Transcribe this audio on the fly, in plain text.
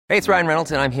Hey, it's Ryan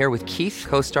Reynolds, and I'm here with Keith,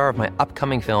 co-star of my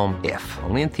upcoming film, If,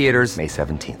 only in theaters May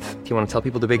 17th. Do you want to tell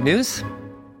people the big news?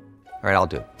 All right, I'll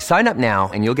do it. Sign up now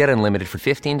and you'll get unlimited for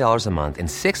 $15 a month and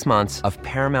 6 months of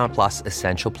Paramount Plus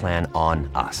Essential Plan on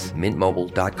us.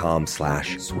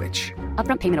 MintMobile.com/switch.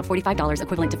 Upfront payment of $45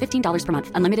 equivalent to $15 per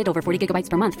month. Unlimited over 40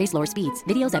 gigabytes per month. Face lower speeds.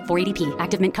 Videos at 480p.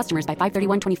 Active Mint customers by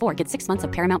 531.24 get 6 months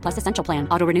of Paramount Plus Essential Plan.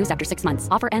 Auto renews after 6 months.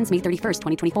 Offer ends May 31st,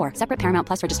 2024. Separate Paramount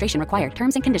Plus registration required.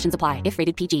 Terms and conditions apply if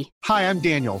rated PG. Hi, I'm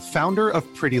Daniel, founder of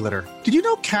Pretty Litter. Did you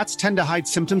know cats tend to hide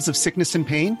symptoms of sickness and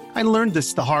pain? I learned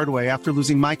this the hard way after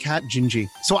losing my cat, Gingy.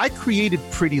 So I created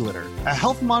Pretty Litter, a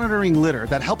health monitoring litter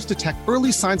that helps detect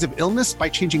early signs of illness by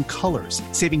changing colors,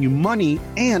 saving you money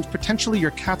and potentially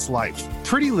your cat's life.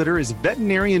 Pretty Litter is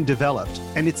veterinarian developed,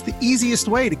 and it's the easiest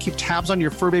way to keep tabs on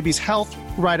your fur baby's health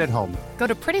right at home. Go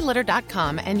to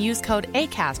prettylitter.com and use code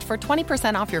ACAST for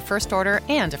 20% off your first order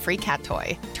and a free cat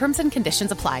toy. Terms and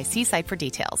conditions apply. See site for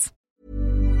details.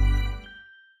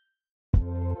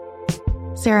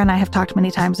 Sarah and I have talked many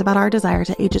times about our desire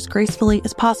to age as gracefully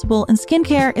as possible, and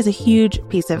skincare is a huge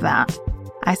piece of that.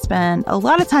 I spend a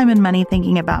lot of time and money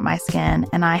thinking about my skin,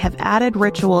 and I have added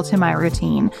Ritual to my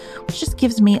routine, which just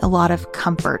gives me a lot of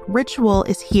comfort. Ritual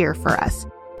is here for us.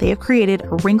 They have created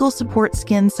a wrinkle support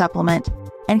skin supplement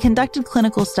and conducted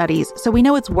clinical studies, so we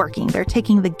know it's working. They're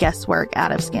taking the guesswork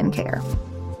out of skincare.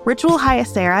 Ritual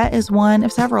Hyacera is one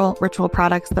of several Ritual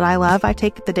products that I love. I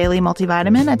take the daily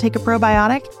multivitamin, I take a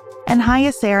probiotic, and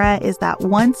Hyacera is that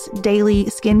once daily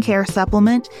skincare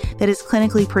supplement that is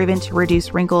clinically proven to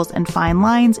reduce wrinkles and fine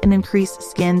lines and increase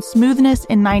skin smoothness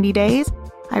in 90 days.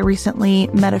 I recently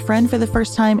met a friend for the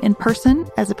first time in person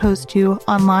as opposed to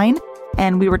online,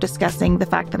 and we were discussing the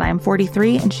fact that I am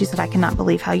 43, and she said, "I cannot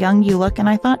believe how young you look." And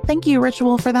I thought, thank you,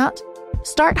 Ritual, for that.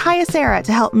 Start Hyacera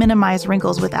to help minimize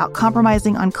wrinkles without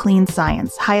compromising on clean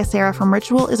science. Hyacera from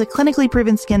Ritual is a clinically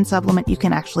proven skin supplement you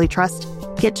can actually trust.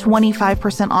 Get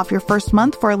 25% off your first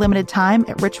month for a limited time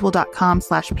at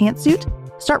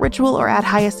ritual.com/pantsuit. Start Ritual or add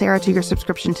Hyacera to your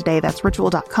subscription today. That's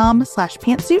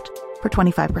ritual.com/pantsuit for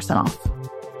 25% off.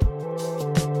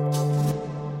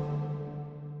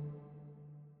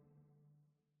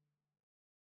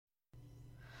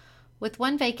 With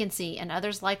one vacancy and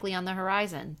others likely on the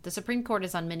horizon, the Supreme Court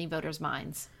is on many voters'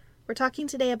 minds. We're talking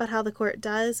today about how the court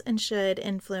does and should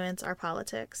influence our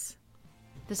politics.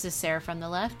 This is Sarah from the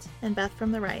left. And Beth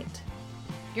from the right.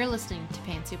 You're listening to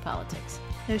Pantsuit Politics.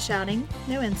 No shouting,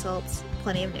 no insults,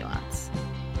 plenty of nuance.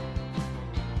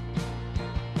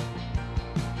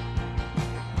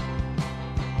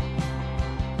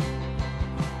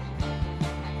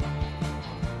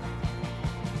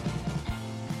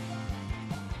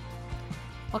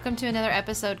 Welcome to another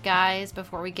episode, guys.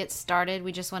 Before we get started,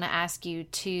 we just want to ask you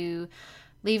to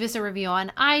leave us a review on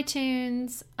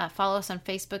iTunes, follow us on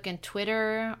Facebook and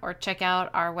Twitter, or check out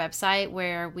our website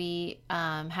where we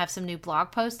have some new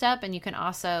blog posts up, and you can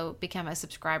also become a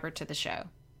subscriber to the show.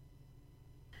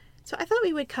 So I thought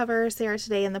we would cover, Sarah,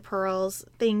 today in the Pearls,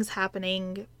 things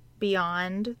happening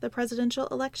beyond the presidential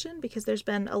election, because there's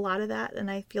been a lot of that,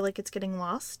 and I feel like it's getting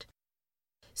lost.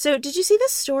 So did you see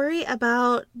this story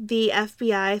about the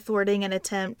FBI thwarting an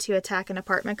attempt to attack an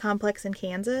apartment complex in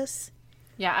Kansas?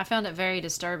 Yeah, I found it very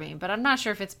disturbing, but I'm not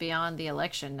sure if it's beyond the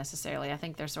election necessarily. I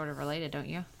think they're sort of related, don't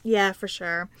you? Yeah, for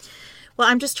sure. Well,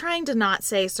 I'm just trying to not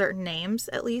say certain names,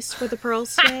 at least for the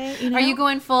Pearls today. You know? Are you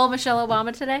going full Michelle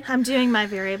Obama today? I'm doing my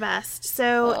very best.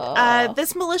 So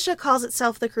this militia calls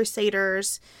itself the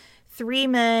Crusaders. 3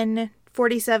 men,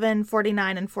 47,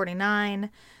 49, and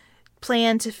 49,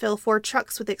 plan to fill 4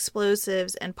 trucks with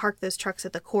explosives and park those trucks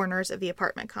at the corners of the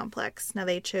apartment complex. Now,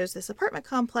 they chose this apartment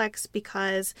complex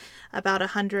because about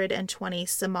 120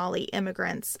 Somali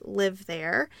immigrants live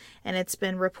there, and it's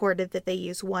been reported that they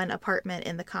use one apartment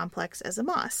in the complex as a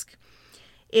mosque.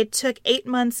 It took 8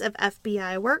 months of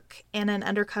FBI work and an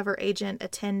undercover agent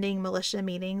attending militia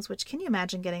meetings, which, can you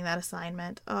imagine getting that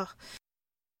assignment? Ugh.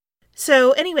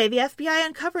 So anyway, the FBI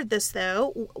uncovered this,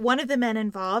 though. One of the men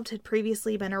involved had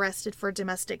previously been arrested for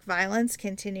domestic violence,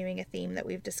 continuing a theme that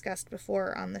we've discussed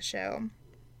before on the show.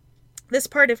 This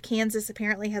part of Kansas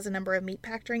apparently has a number of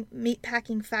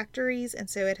meatpacking factories, and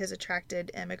so it has attracted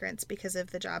immigrants because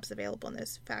of the jobs available in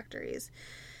those factories.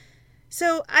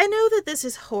 So I know that this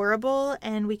is horrible,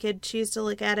 and we could choose to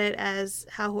look at it as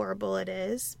how horrible it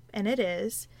is, and it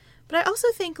is. But I also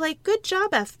think, good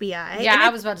job, FBI. Yeah, I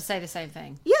was about to say the same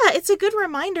thing. Yeah, it's a good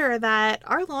reminder that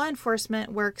our law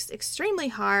enforcement works extremely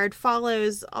hard,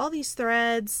 follows all these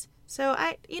threads. So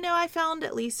I found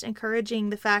at least encouraging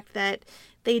the fact that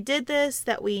they did this,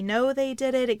 that we know they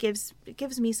did it. It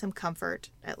gives me some comfort,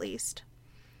 at least.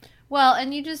 Well,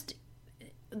 and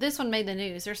this one made the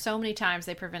news. There's so many times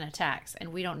they prevent attacks,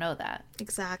 and we don't know that.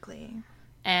 Exactly.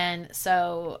 And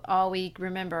so all we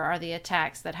remember are the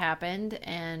attacks that happened.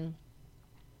 And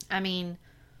I mean,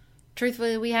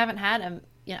 truthfully, we haven't had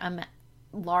a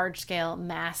large-scale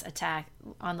mass attack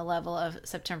on the level of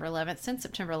September 11th since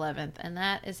September 11th. And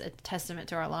that is a testament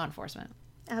to our law enforcement.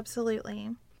 Absolutely.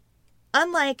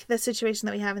 Unlike the situation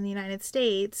that we have in the United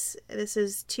States, this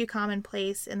is too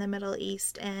commonplace in the Middle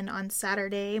East, and on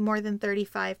Saturday, more than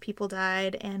 35 people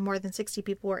died and more than 60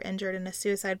 people were injured in a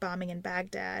suicide bombing in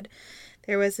Baghdad.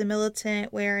 There was a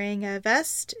militant wearing a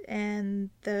vest, and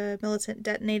the militant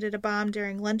detonated a bomb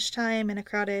during lunchtime in a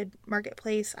crowded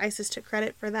marketplace. ISIS took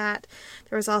credit for that.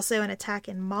 There was also an attack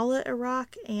in Malta,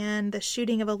 Iraq, and the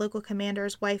shooting of a local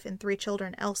commander's wife and 3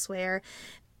 children elsewhere.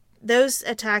 Those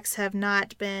attacks have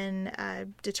not been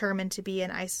determined to be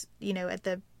at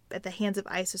the hands of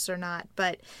ISIS or not,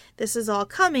 but this is all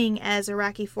coming as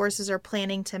Iraqi forces are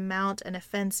planning to mount an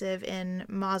offensive in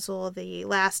Mosul, the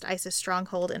last ISIS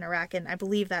stronghold in Iraq, and I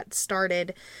believe that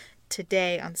started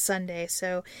today on Sunday.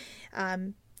 So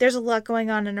there's a lot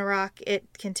going on in Iraq.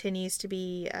 It continues to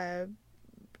be a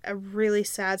really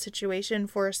sad situation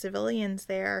for civilians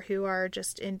there who are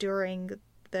just enduring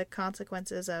the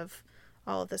consequences of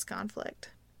all of this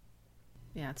conflict.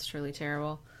 Yeah, it's truly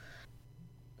terrible.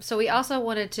 So we also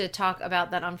wanted to talk about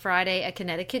that on Friday. A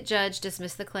Connecticut judge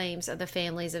dismissed the claims of the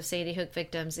families of Sandy Hook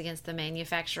victims against the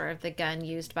manufacturer of the gun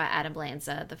used by Adam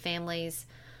Lanza. The families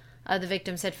of the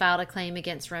victims had filed a claim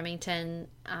against Remington,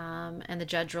 and the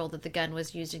judge ruled that the gun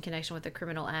was used in connection with a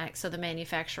criminal act, so the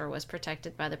manufacturer was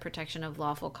protected by the Protection of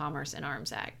Lawful Commerce in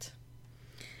Arms Act.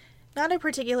 Not a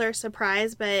particular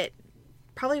surprise, but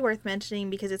probably worth mentioning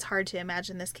because it's hard to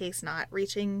imagine this case not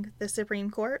reaching the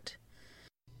Supreme Court.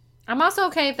 I'm also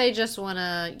okay if they just want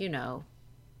to,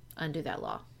 undo that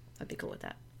law. I'd be cool with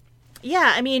that.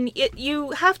 Yeah, I mean,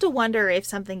 you have to wonder if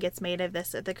something gets made of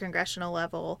this at the congressional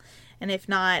level, and if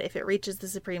not, if it reaches the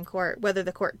Supreme Court, whether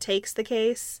the court takes the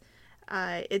case.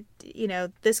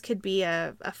 This could be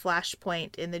a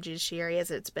flashpoint in the judiciary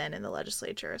as it's been in the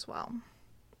legislature as well.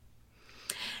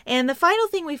 And the final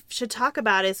thing we should talk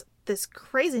about is this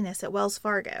craziness at Wells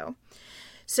Fargo.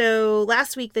 So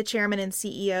last week, the chairman and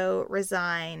CEO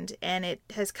resigned, and it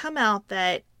has come out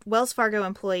that Wells Fargo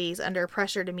employees, under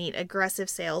pressure to meet aggressive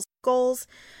sales goals,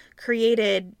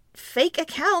 created fake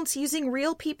accounts using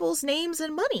real people's names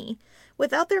and money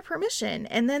without their permission.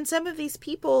 And then some of these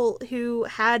people who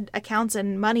had accounts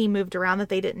and money moved around that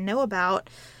they didn't know about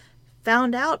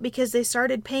found out because they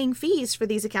started paying fees for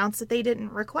these accounts that they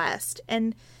didn't request.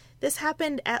 And this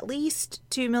happened at least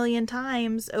 2 million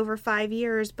times over 5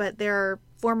 years, but there are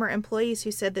former employees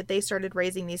who said that they started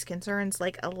raising these concerns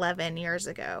like 11 years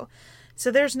ago.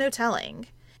 So there's no telling.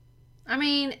 I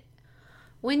mean,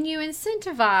 when you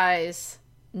incentivize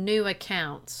new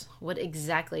accounts, what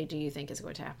exactly do you think is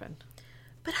going to happen?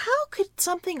 But how could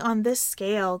something on this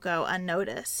scale go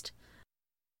unnoticed?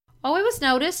 Oh, it was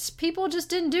noticed. People just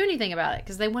didn't do anything about it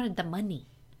because they wanted the money.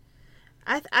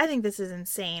 I think this is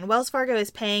insane. Wells Fargo is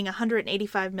paying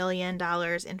 $185 million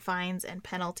in fines and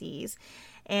penalties.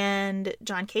 And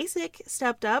John Kasich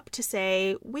stepped up to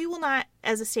say, we will not,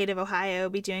 as a state of Ohio,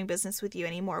 be doing business with you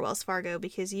anymore, Wells Fargo,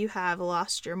 because you have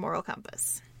lost your moral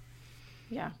compass.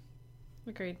 Yeah,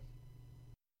 agreed.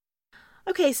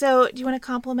 Okay, so do you want to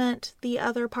compliment the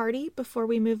other party before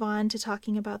we move on to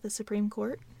talking about the Supreme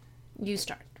Court? You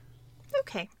start.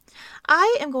 Okay.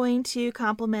 I am going to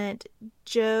compliment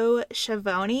Joe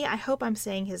Schiavone. I hope I'm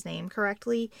saying his name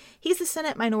correctly. He's the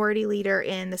Senate Minority Leader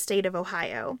in the state of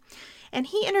Ohio. And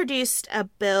he introduced a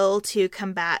bill to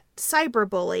combat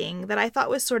cyberbullying that I thought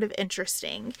was sort of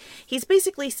interesting. He's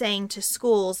basically saying to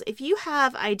schools, if you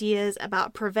have ideas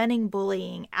about preventing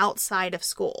bullying outside of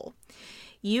school,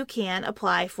 you can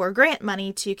apply for grant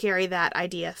money to carry that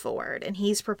idea forward. And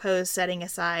he's proposed setting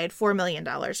aside $4 million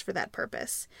for that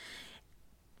purpose.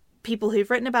 People who've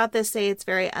written about this say it's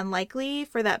very unlikely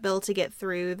for that bill to get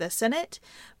through the Senate,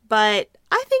 but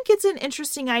I think it's an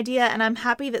interesting idea, and I'm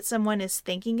happy that someone is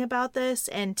thinking about this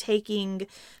and taking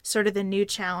sort of the new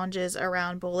challenges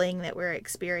around bullying that we're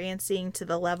experiencing to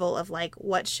the level of, like,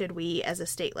 what should we as a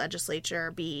state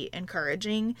legislature be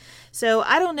encouraging? So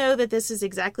I don't know that this is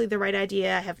exactly the right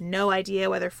idea. I have no idea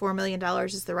whether $4 million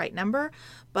is the right number,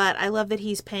 but I love that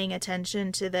he's paying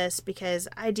attention to this because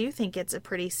I do think it's a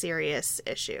pretty serious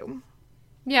issue.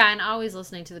 Yeah, and always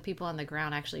listening to the people on the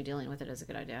ground actually dealing with it is a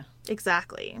good idea.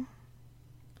 Exactly.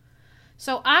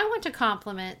 So I want to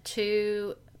compliment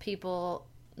 2 people,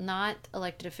 not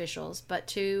elected officials, but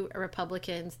 2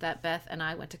 Republicans that Beth and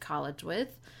I went to college with.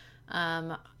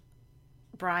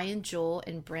 Brian Jewell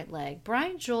and Brent Legg.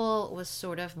 Brian Jewell was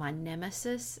sort of my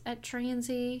nemesis at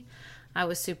Transy. I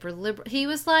was super liberal. He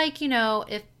was like,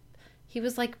 if he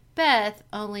was like Beth,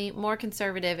 only more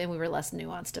conservative, and we were less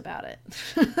nuanced about it.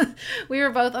 We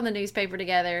were both on the newspaper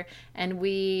together, and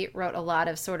we wrote a lot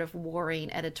of sort of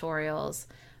warring editorials.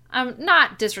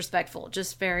 Not disrespectful,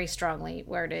 just very strongly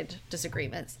worded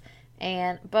disagreements.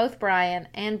 And both Brian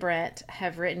and Brent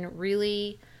have written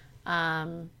really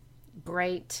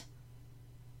great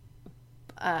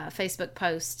Facebook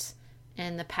posts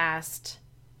in the past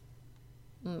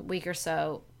week or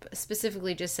so,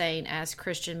 specifically just saying as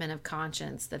Christian men of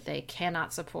conscience that they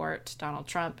cannot support Donald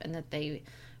Trump, and that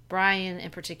Brian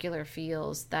in particular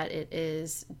feels that it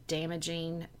is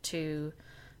damaging to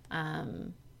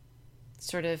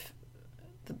sort of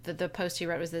the post he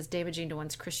wrote was this, damaging to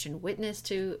one's Christian witness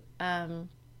to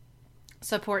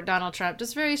support Donald Trump.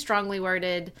 Just very strongly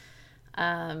worded,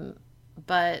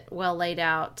 but well laid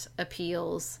out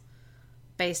appeals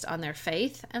based on their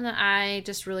faith. And I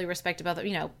just really respect about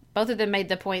that. Both of them made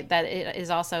the point that it is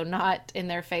also not in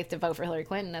their faith to vote for Hillary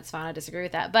Clinton. That's fine. I disagree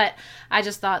with that. But I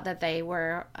just thought that they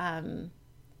were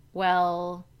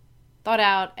well thought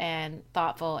out and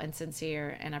thoughtful and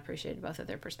sincere, and I appreciated both of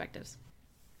their perspectives.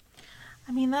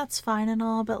 I mean, that's fine and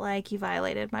all, but, you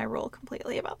violated my rule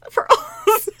completely about the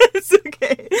pearls. It's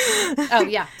okay. Oh,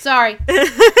 yeah. Sorry.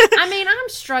 I mean, I'm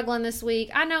struggling this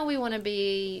week. I know we want to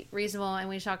be reasonable and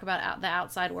we talk about the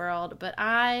outside world, but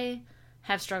I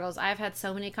have struggles. I've had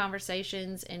so many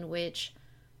conversations in which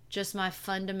just my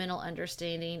fundamental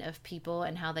understanding of people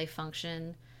and how they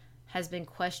function has been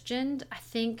questioned. I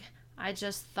think I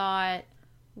just thought,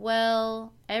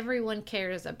 well, everyone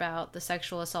cares about the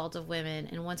sexual assault of women,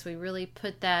 and once we really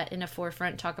put that in a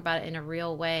forefront, talk about it in a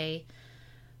real way,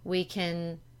 we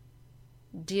can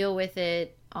deal with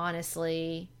it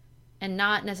honestly and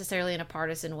not necessarily in a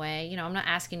partisan way. I'm not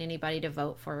asking anybody to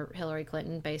vote for Hillary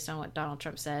Clinton based on what Donald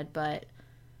Trump said, but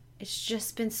it's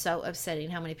just been so upsetting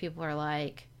how many people are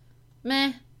like,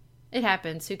 meh, it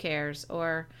happens, who cares?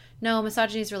 Or, no,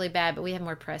 misogyny is really bad, but we have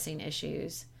more pressing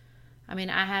issues. I mean,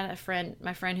 I had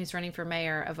my friend who's running for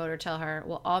mayor, a voter tell her,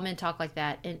 well, all men talk like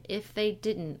that, and if they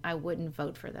didn't, I wouldn't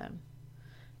vote for them.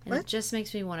 And It just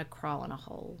makes me want to crawl in a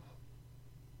hole.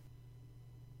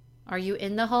 Are you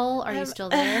in the hole? Are you still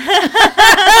there?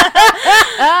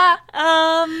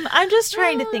 I'm just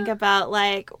trying to think about,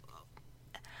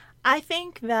 I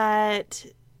think that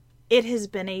it has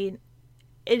been a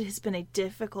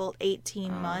difficult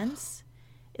 18 months.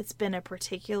 It's been a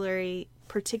particularly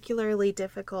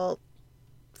difficult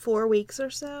 4 weeks or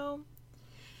so.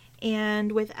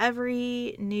 And with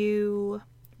every new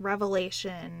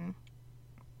revelation,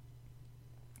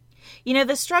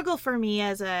 the struggle for me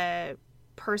as a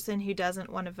person who doesn't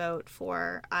want to vote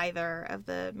for either of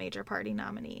the major party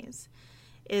nominees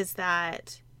is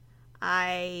that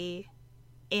I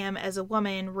am, as a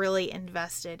woman, really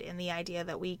invested in the idea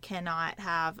that we cannot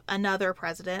have another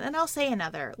president. And I'll say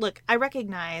another. Look, I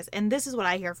recognize, and this is what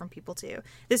I hear from people too.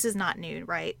 This is not new,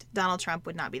 right? Donald Trump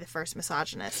would not be the first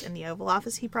misogynist in the Oval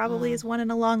Office. He probably is one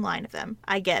in a long line of them.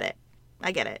 I get it.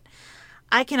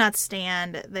 I cannot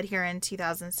stand that here in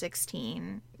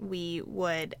 2016 we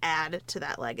would add to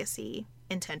that legacy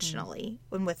intentionally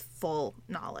and with full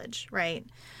knowledge, right?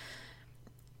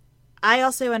 I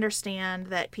also understand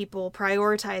that people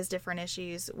prioritize different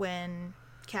issues when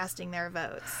casting their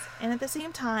votes. And at the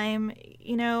same time,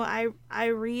 I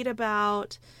read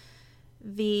about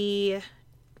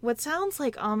what sounds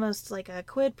like almost like a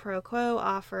quid pro quo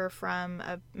offer from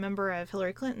a member of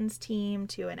Hillary Clinton's team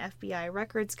to an FBI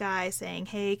records guy saying,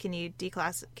 hey, can you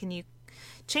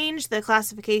change the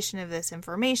classification of this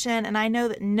information? And I know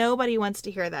that nobody wants to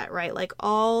hear that, right?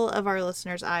 All of our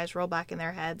listeners' eyes roll back in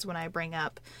their heads when I bring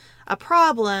up a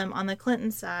problem on the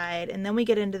Clinton side, and then we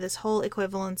get into this whole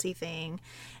equivalency thing,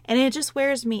 and it just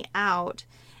wears me out.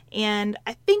 And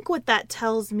I think what that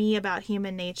tells me about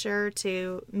human nature,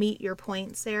 to meet your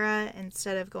point, Sarah,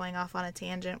 instead of going off on a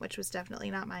tangent, which was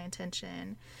definitely not my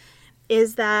intention,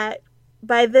 is that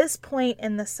by this point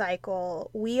in the cycle,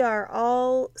 we are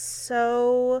all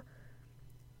so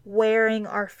wearing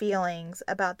our feelings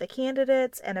about the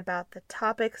candidates and about the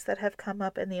topics that have come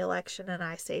up in the election. And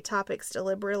I say topics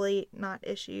deliberately, not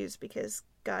issues, because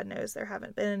God knows there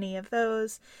haven't been any of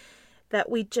those, that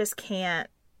we just can't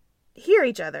hear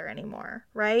each other anymore,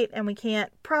 right? And we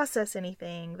can't process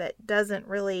anything that doesn't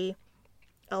really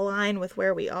align with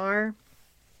where we are.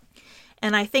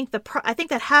 And I think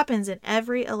that happens in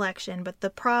every election, but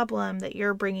the problem that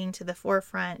you're bringing to the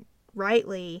forefront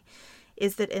rightly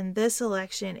is that in this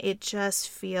election, it just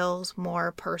feels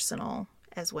more personal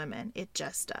as women. It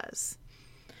just does.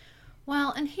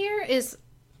 Well, and here is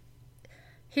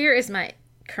Here is my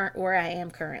current where I am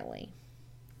currently.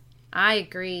 I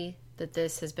agree that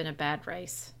this has been a bad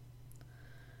race.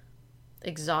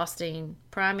 Exhausting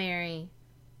primary,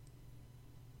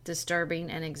 disturbing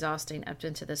and exhausting up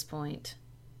until this point.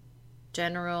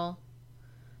 General,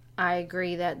 I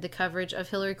agree that the coverage of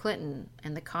Hillary Clinton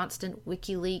and the constant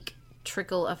WikiLeaks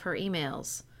trickle of her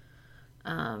emails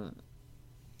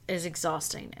is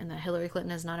exhausting, and that Hillary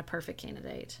Clinton is not a perfect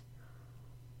candidate.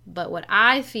 But what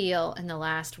I feel in the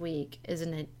last week is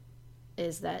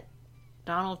that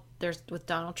with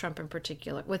Donald Trump in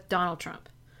particular,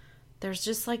 there's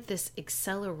just like this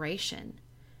acceleration,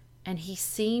 and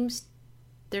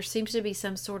there seems to be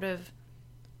some sort of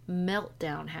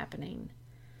meltdown happening.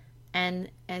 And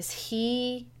as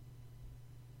he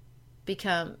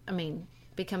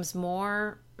becomes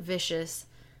more vicious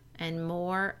and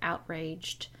more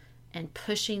outraged and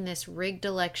pushing this rigged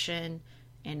election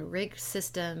and rigged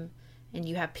system, and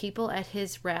you have people at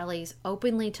his rallies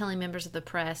openly telling members of the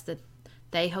press that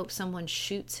they hope someone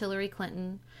shoots Hillary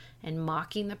Clinton and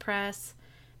mocking the press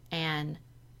and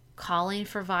calling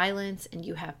for violence, and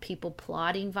you have people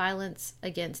plotting violence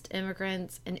against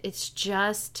immigrants, and it's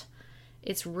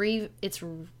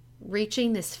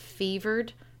reaching this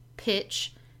fevered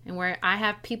pitch, and where I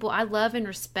have people I love and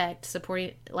respect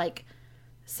supporting, like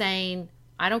saying,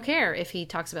 I don't care if he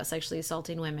talks about sexually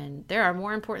assaulting women. There are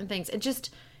more important things.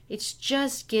 It's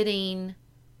just getting,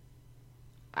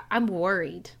 I'm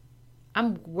worried.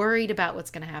 I'm worried about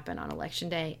what's going to happen on Election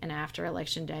Day and after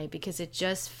Election Day, because it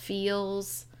just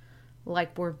feels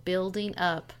like we're building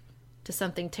up to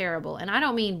something terrible. And I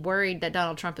don't mean worried that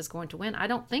Donald Trump is going to win. I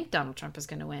don't think Donald Trump is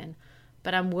going to win.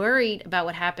 But I'm worried about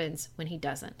what happens when he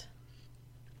doesn't.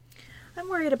 I'm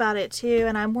worried about it too,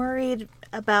 and I'm worried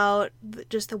about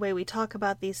just the way we talk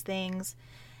about these things.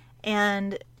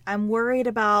 And I'm worried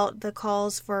about the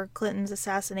calls for Clinton's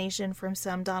assassination from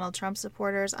some Donald Trump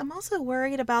supporters. I'm also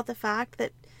worried about the fact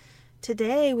that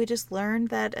today we just learned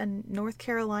that a North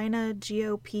Carolina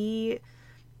GOP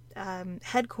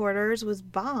headquarters was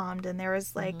bombed, and there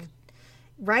was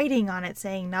writing on it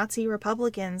saying Nazi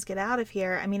Republicans, get out of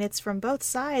here. I mean, it's from both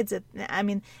sides.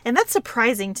 And that's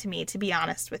surprising to me, to be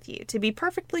honest with you. To be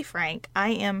perfectly frank, I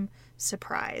am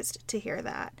surprised to hear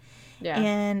that. Yeah.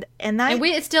 And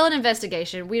it's still an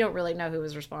investigation. We don't really know who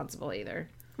was responsible either.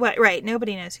 Right.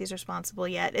 Nobody knows who's responsible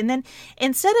yet. And then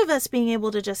instead of us being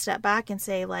able to just step back and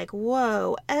say, like,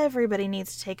 whoa, everybody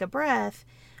needs to take a breath,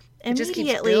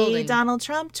 immediately Donald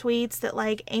Trump tweets that,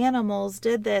 like, animals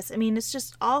did this. I mean, it's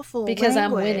just awful because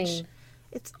language. I'm winning.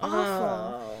 It's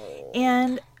awful.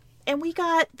 And we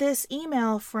got this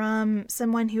email from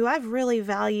someone who I've really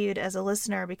valued as a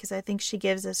listener, because I think she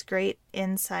gives us great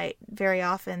insight very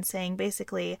often, saying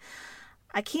basically,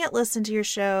 I can't listen to your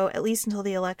show at least until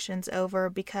the election's over,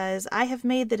 because I have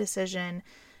made the decision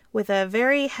with a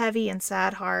very heavy and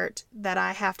sad heart that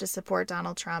I have to support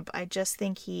Donald Trump. I just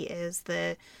think he is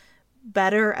the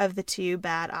better of the two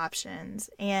bad options.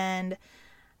 And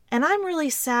I'm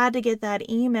really sad to get that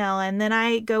email. And then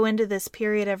I go into this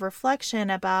period of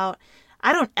reflection about,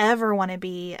 I don't ever want to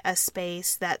be a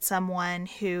space that someone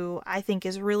who I think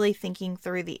is really thinking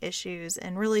through the issues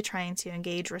and really trying to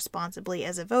engage responsibly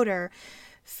as a voter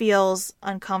feels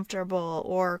uncomfortable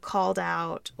or called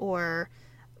out or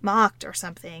mocked or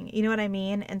something. You know what I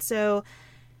mean? And so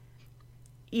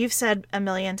you've said a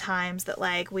million times that,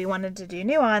 like, we wanted to do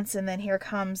nuance, and then here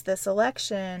comes this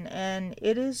election, and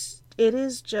it is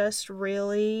just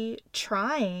really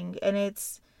trying, and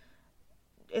it's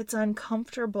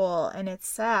uncomfortable, and it's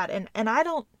sad, and I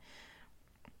don't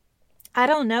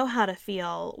know how to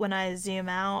feel when I zoom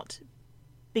out,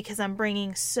 because I'm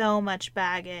bringing so much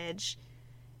baggage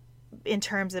in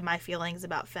terms of my feelings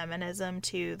about feminism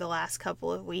to the last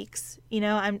couple of weeks. You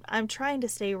know, I'm trying to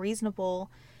stay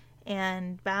reasonable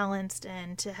and balanced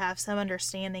and to have some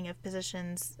understanding of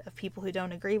positions of people who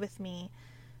don't agree with me,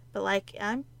 but, like,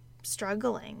 I'm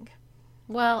struggling.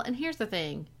 Well, and here's the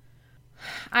thing.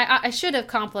 I should have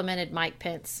complimented Mike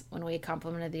Pence when we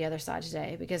complimented the other side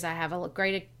today, because I have a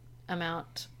great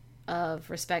amount of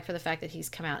respect for the fact that he's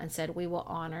come out and said we will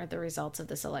honor the results of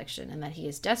this election, and that he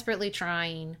is desperately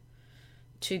trying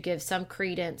to give some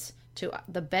credence to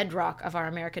the bedrock of our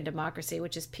American democracy,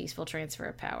 which is peaceful transfer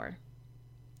of power.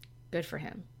 Good for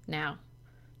him. Now,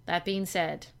 that being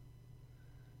said,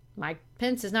 Mike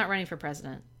Pence is not running for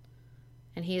president,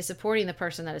 and he is supporting the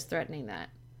person that is threatening that.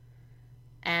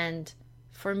 And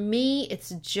for me,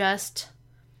 it's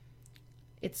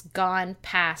gone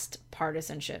past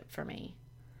partisanship for me.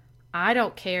 I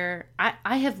don't care.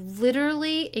 I have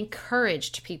literally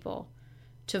encouraged people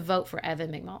to vote for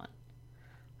Evan McMullin.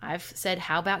 I've said,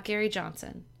 how about Gary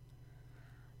Johnson?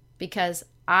 Because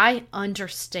I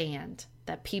understand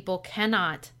that people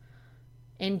cannot,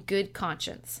 in good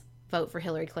conscience, vote for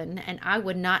Hillary Clinton, and I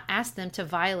would not ask them to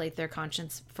violate their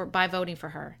conscience by voting for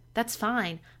her. That's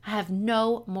fine. I have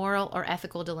no moral or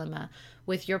ethical dilemma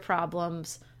with your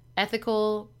problems,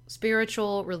 ethical,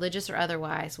 spiritual, religious, or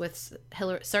otherwise, with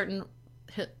certain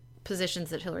positions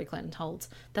that Hillary Clinton holds.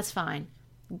 That's fine.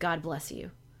 God bless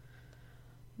you.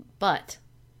 But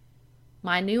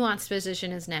my nuanced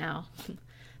position is now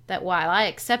that while I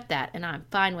accept that and I'm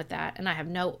fine with that and I have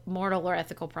no moral or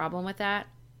ethical problem with that,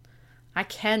 I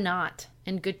cannot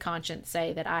in good conscience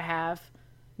say that I have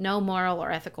no moral or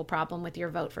ethical problem with your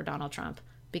vote for Donald Trump,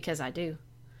 because I do.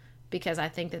 Because I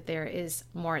think that there is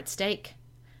more at stake.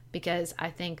 Because I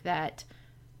think that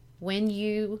when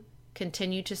you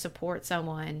continue to support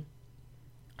someone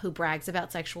who brags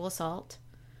about sexual assault,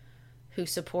 who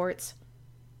supports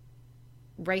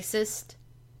racist,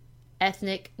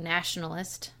 ethnic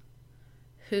nationalist,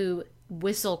 who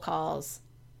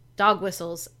dog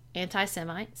whistles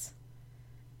anti-Semites,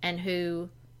 and who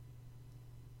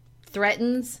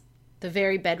threatens the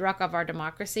very bedrock of our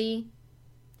democracy,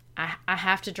 I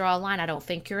have to draw a line. I don't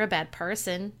think you're a bad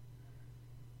person.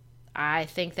 I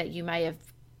think that you may have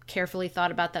carefully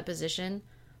thought about that position,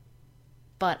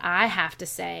 but I have to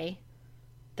say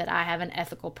that I have an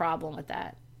ethical problem with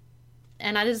that.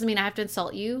 And that doesn't mean I have to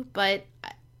insult you, but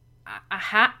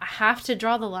I have to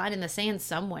draw the line in the sand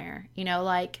somewhere. You know,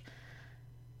 like,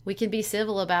 we can be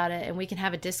civil about it and we can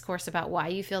have a discourse about why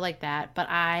you feel like that, but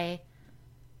I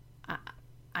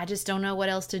just don't know what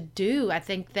else to do. I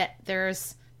think that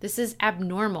this is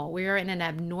abnormal. We are in an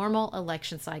abnormal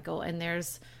election cycle, and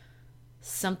there's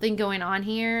something going on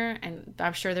here, and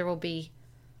I'm sure there will be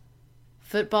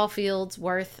football fields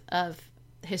worth of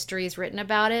histories written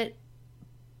about it,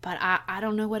 but I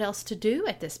don't know what else to do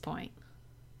at this point.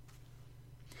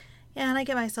 Yeah, and I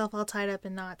get myself all tied up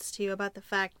in knots too about the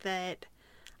fact that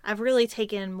I've really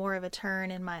taken more of a turn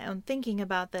in my own thinking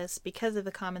about this because of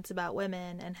the comments about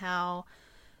women and how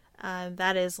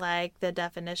that is like the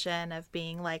definition of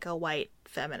being like a white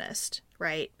feminist,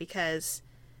 right? Because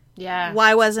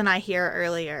why wasn't I here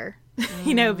earlier?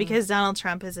 You know, because Donald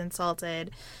Trump has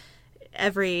insulted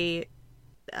every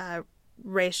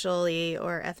racially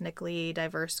or ethnically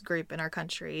diverse group in our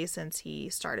country since he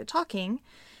started talking.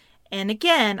 And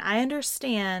again, I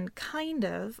understand,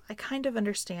 I kind of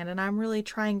understand, and I'm really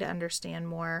trying to understand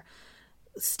more,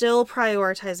 still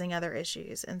prioritizing other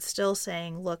issues and still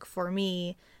saying, look, for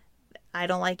me, I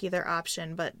don't like either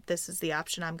option, but this is the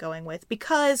option I'm going with,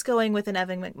 because going with an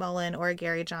Evan McMullin or a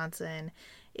Gary Johnson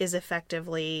is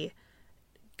effectively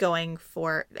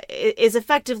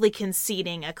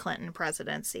conceding a Clinton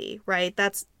presidency, right?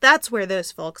 That's where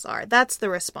those folks are. That's the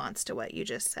response to what you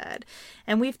just said.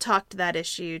 And we've talked that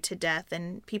issue to death,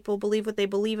 and people believe what they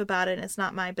believe about it, and it's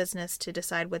not my business to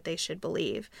decide what they should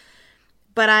believe.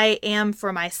 But I am,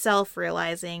 for myself,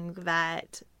 realizing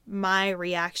that my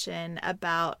reaction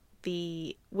about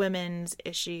the women's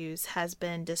issues has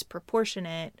been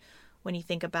disproportionate when you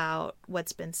think about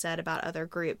what's been said about other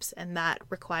groups, and that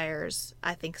requires,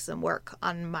 I think, some work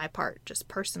on my part, just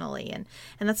personally. And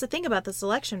that's the thing about this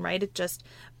election, right? It just,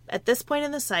 at this point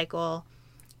in the cycle,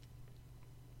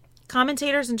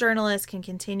 commentators and journalists can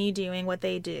continue doing what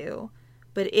they do,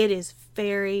 but it is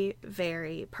very,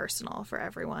 very personal for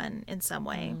everyone in some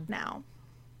way now.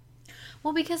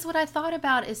 Well, because what I thought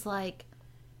about is, like,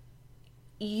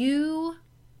 you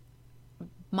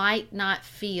might not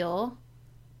feel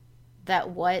that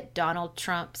what Donald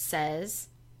Trump says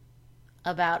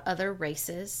about other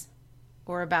races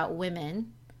or about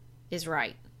women is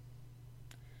right.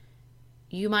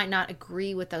 You might not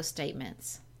agree with those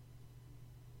statements.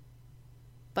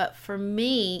 But for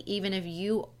me, even if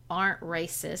you aren't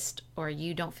racist or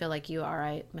you don't feel like you are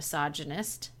a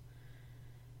misogynist,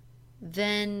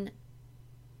 then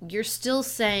you're still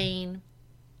saying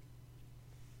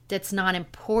that's not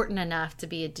important enough to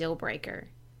be a deal breaker.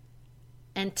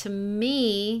 And to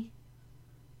me,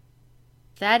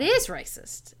 that is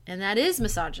racist and that is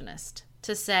misogynist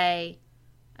to say,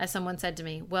 as someone said to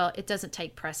me, well, it doesn't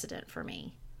take precedent for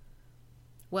me.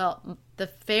 Well, the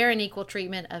fair and equal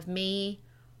treatment of me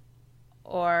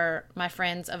or my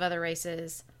friends of other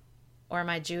races or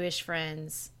my Jewish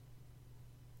friends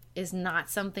is not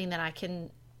something that I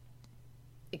can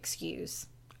excuse.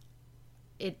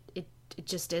 It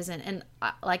just isn't. And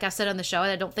like I said on the show,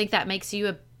 I don't think that makes you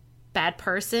a bad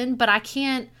person, but I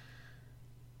can't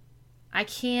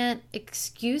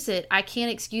excuse it. I can't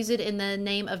excuse it in the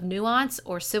name of nuance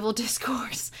or civil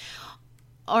discourse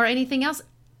or anything else.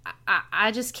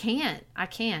 I just can't. I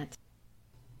can't.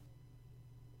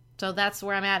 So that's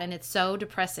where I'm at, and it's so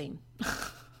depressing.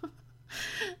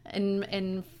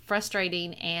 and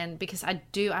frustrating. And because I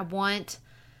want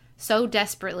so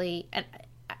desperately,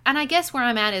 and I guess where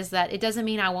I'm at is that it doesn't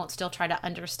mean I won't still try to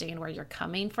understand where you're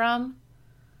coming from,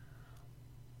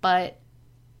 but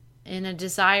in a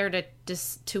desire to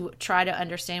try to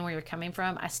understand where you're coming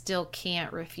from, I still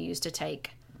can't refuse to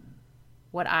take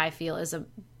what I feel is a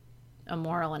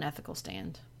moral and ethical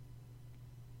stand.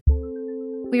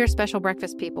 We are special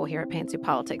breakfast people here at Pantsuit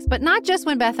Politics, but not just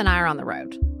when Beth and I are on the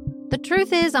road. The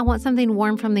truth is, I want something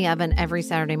warm from the oven every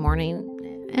Saturday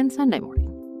morning and Sunday morning.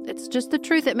 It's just the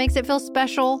truth. It makes it feel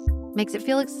special, makes it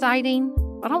feel exciting.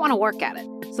 I don't want to work at it.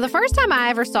 So the first time I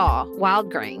ever saw Wild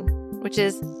Grain, which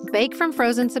is bake from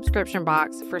frozen subscription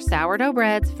box for sourdough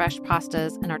breads, fresh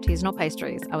pastas, and artisanal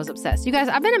pastries, I was obsessed. You guys,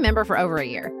 I've been a member for over a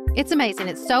year. It's amazing.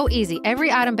 It's so easy. Every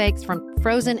item bakes from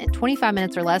frozen in 25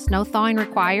 minutes or less, no thawing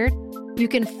required. You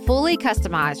can fully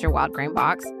customize your Wild Grain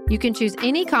box. You can choose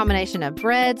any combination of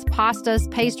breads,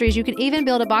 pastas, pastries. You can even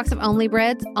build a box of only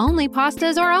breads, only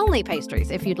pastas, or only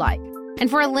pastries if you'd like. And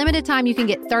for a limited time, you can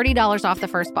get $30 off the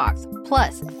first box,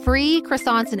 plus free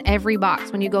croissants in every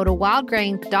box when you go to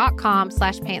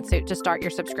wildgrain.com/pantsuit to start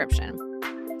your subscription.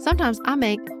 Sometimes I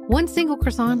make one single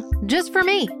croissant just for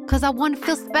me because I want to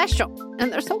feel special, and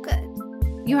they're so good.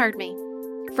 You heard me.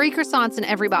 Free croissants in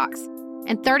every box.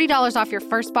 And $30 off your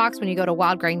first box when you go to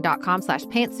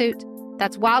wildgrain.com/pantsuit.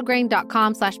 That's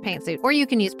wildgrain.com/pantsuit. Or you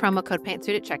can use promo code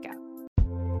pantsuit at checkout.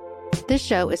 This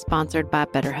show is sponsored by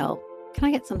BetterHelp. Can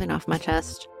I get something off my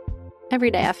chest?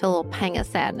 Every day I feel a little pang of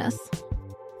sadness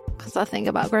because I think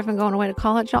about Griffin going away to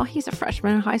college. Y'all, he's a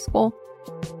freshman in high school.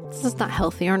 This is not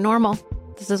healthy or normal.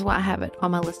 This is why I have it on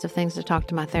my list of things to talk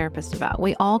to my therapist about.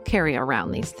 We all carry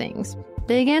around these things,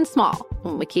 big and small.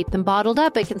 When we keep them bottled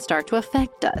up, it can start to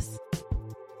affect us.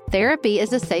 Therapy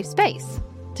is a safe space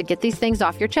to get these things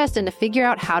off your chest and to figure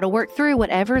out how to work through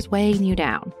whatever is weighing you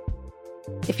down.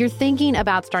 If you're thinking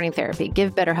about starting therapy,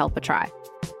 give BetterHelp a try.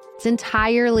 It's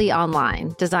entirely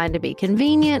online, designed to be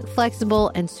convenient,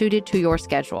 flexible, and suited to your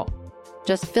schedule.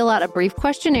 Just fill out a brief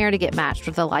questionnaire to get matched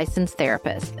with a licensed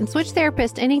therapist and switch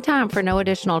therapists anytime for no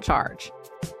additional charge.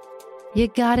 You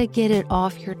gotta get it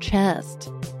off your chest.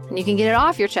 And you can get it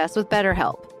off your chest with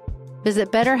BetterHelp.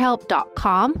 Visit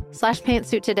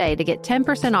betterhelp.com/pantsuit today to get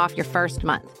 10% off your first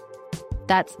month.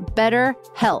 That's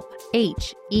BetterHelp,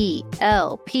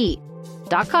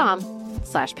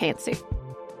 HELP.com/pantsuit.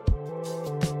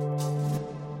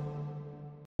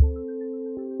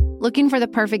 Looking for the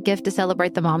perfect gift to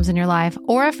celebrate the moms in your life?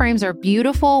 Aura frames are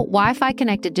beautiful, Wi-Fi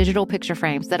connected digital picture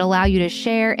frames that allow you to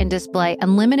share and display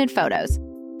unlimited photos.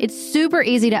 It's super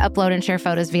easy to upload and share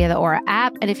photos via the Aura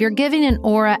app. And if you're giving an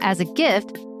Aura as a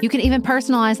gift, you can even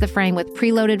personalize the frame with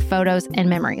preloaded photos and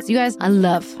memories. You guys, I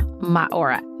love my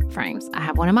Aura frames. I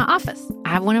have one in my office. I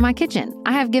have one in my kitchen.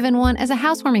 I have given one as a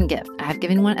housewarming gift. I have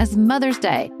given one as Mother's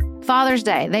Day, Father's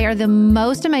Day. They are the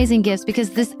most amazing gifts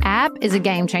because this app is a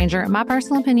game changer, in my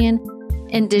personal opinion,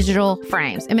 in digital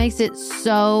frames. It makes it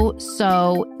so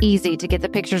easy to get the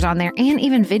pictures on there and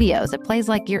even videos. It plays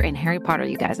like you're in Harry Potter,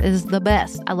 you guys. It is the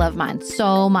best. I love mine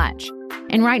so much.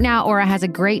 And right now, Aura has a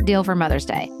great deal for Mother's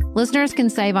Day. Listeners can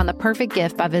save on the perfect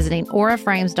gift by visiting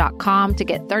auraframes.com to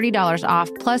get $30 off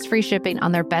plus free shipping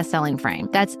on their best-selling frame.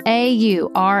 That's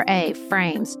AURA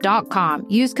frames.com.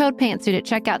 Use code PANTSUIT at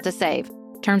checkout to save.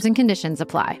 Terms and conditions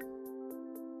apply.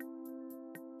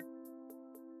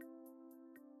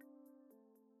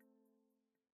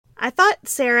 I thought,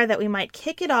 Sarah, that we might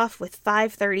kick it off with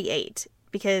 538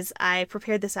 because I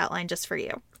prepared this outline just for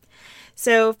you.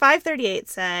 So 538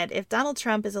 said, if Donald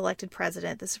Trump is elected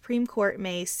president, the Supreme Court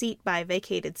may, seat by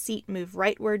vacated seat, move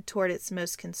rightward toward its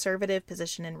most conservative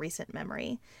position in recent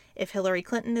memory. If Hillary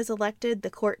Clinton is elected,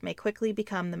 the court may quickly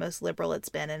become the most liberal it's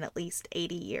been in at least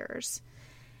 80 years.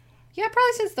 Yeah,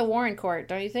 probably since the Warren Court,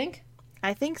 don't you think?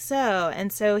 I think so.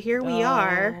 And so here we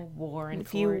are. Warren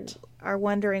if Court. You are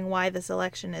wondering why this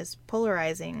election is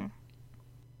polarizing.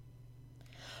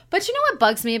 But you know what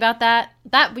bugs me about that?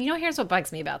 Here's what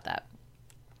bugs me about that.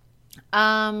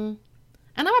 And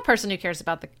I'm a person who cares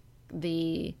about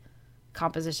the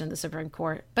composition of the Supreme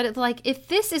Court. But it's like, if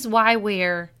this is why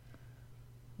we're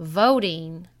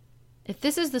voting, if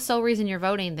this is the sole reason you're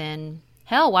voting, then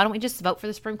hell, why don't we just vote for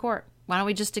the Supreme Court? Why don't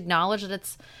we just acknowledge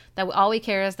that all we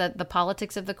care is that the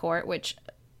politics of the court, which,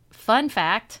 fun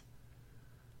fact,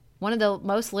 one of the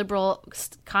most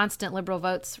constant liberal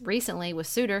votes recently was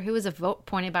Souter, who was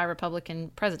appointed by a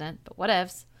Republican president, but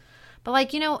whatevs. But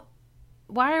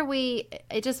why are we,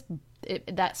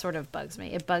 that sort of bugs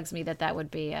me. It bugs me that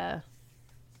would be a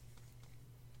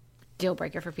deal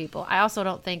breaker for people. I also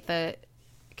don't think the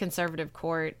conservative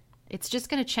court It's just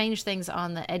going to change things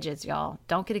on the edges, y'all.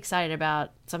 Don't get excited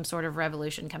about some sort of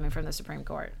revolution coming from the Supreme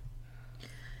Court.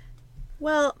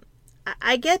 Well,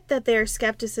 I get that there's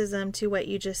skepticism to what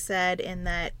you just said, in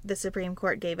that the Supreme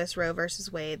Court gave us Roe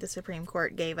versus Wade. The Supreme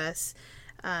Court gave us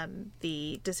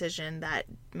the decision that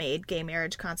made gay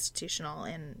marriage constitutional,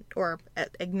 or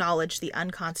acknowledged the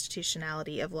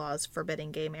unconstitutionality of laws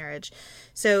forbidding gay marriage.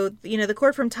 So, the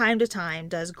court from time to time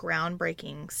does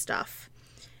groundbreaking stuff.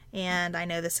 And I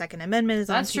know the Second Amendment is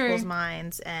on people's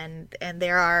minds, and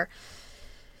there are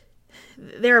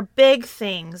big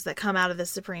things that come out of the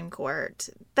Supreme Court.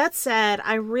 That said,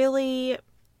 I really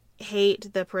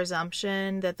hate the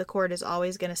presumption that the court is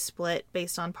always going to split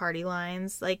based on party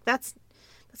lines. Like, that's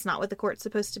not what the court's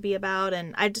supposed to be about.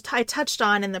 And I touched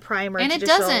on in the primer. And it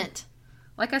doesn't.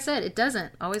 Like I said, it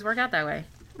doesn't always work out that way.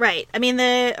 Right. I mean,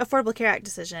 the Affordable Care Act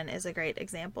decision is a great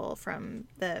example from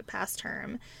the past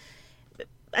term.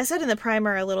 I said in the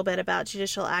primer a little bit about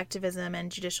judicial activism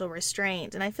and judicial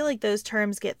restraint, and I feel like those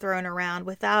terms get thrown around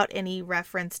without any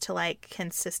reference to, like,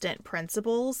 consistent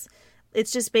principles.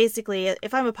 It's just basically,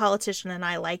 if I'm a politician and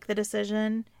I like the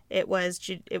decision, it was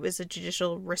a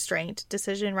judicial restraint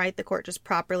decision, right? The court just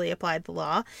properly applied the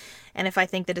law. And if I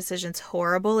think the decision's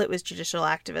horrible, it was judicial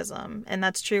activism. And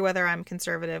that's true whether I'm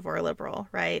conservative or liberal,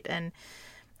 right? And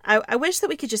I wish that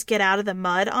we could just get out of the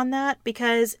mud on that,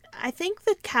 because I think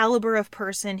the caliber of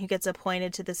person who gets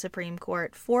appointed to the Supreme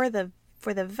Court for the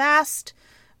vast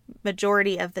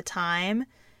majority of the time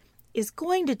is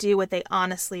going to do what they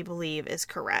honestly believe is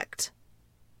correct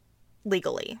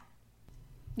legally.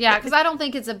 Yeah, because I don't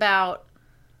think it's about,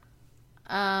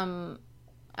 I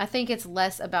think it's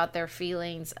less about their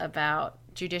feelings about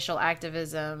judicial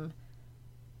activism,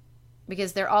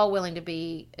 because they're all willing to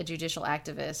be a judicial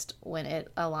activist when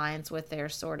it aligns with their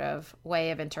sort of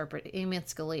way of interpreting, even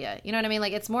Scalia. You know what I mean?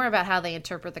 Like, it's more about how they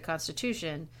interpret the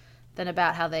Constitution than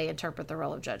about how they interpret the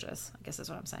role of judges, I guess is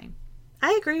what I'm saying.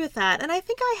 I agree with that. And I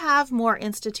think I have more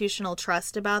institutional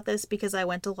trust about this because I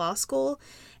went to law school,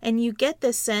 and you get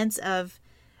this sense of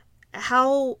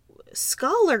how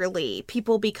scholarly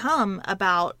people become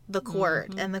about the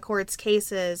court and the court's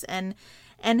cases, and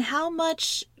how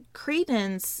much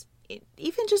credence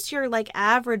even just your, like,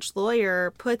 average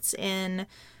lawyer puts in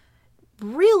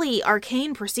really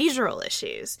arcane procedural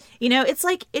issues. It's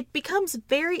like it becomes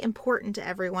very important to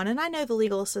everyone. And I know the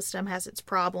legal system has its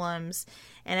problems,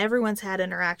 and everyone's had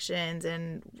interactions,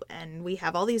 and we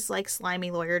have all these, like,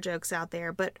 slimy lawyer jokes out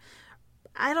there. But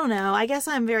I don't know. I guess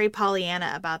I'm very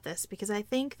Pollyanna about this, because I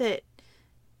think that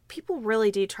people really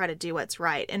do try to do what's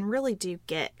right and really do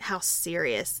get how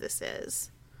serious this is.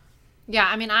 Yeah,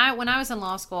 I mean, when I was in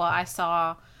law school, I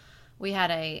saw we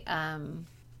had a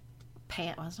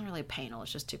panel. Well, it's not really a panel.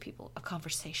 It's just two people, a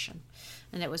conversation.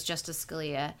 And it was Justice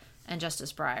Scalia and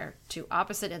Justice Breyer, two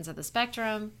opposite ends of the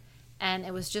spectrum. And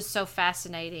it was just so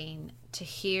fascinating to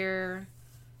hear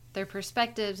their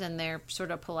perspectives and their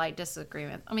sort of polite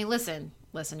disagreement. I mean, listen,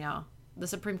 y'all. The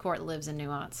Supreme Court lives in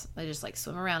nuance. They just, like,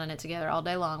 swim around in it together all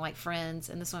day long like friends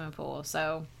in the swimming pool.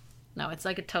 So, no, it's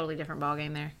like a totally different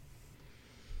ballgame there.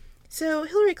 So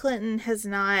Hillary Clinton has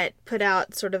not put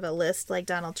out sort of a list like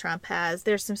Donald Trump has.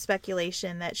 There's some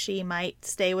speculation that she might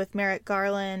stay with Merrick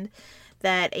Garland,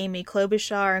 that Amy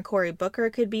Klobuchar and Cory Booker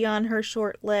could be on her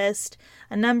short list,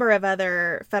 a number of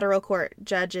other federal court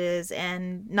judges,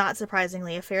 and not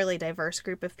surprisingly, a fairly diverse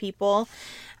group of people.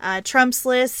 Trump's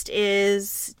list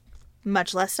is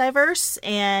much less diverse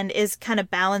and is kind of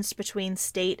balanced between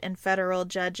state and federal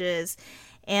judges.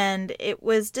 And it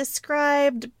was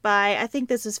described by, I think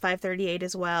this is 538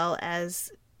 as well,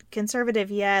 as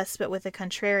conservative, yes, but with a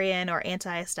contrarian or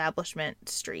anti-establishment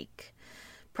streak.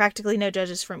 Practically no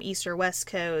judges from East or West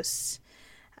Coast.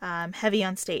 Heavy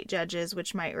on state judges,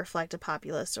 which might reflect a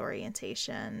populist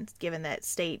orientation, given that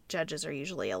state judges are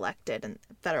usually elected and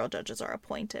federal judges are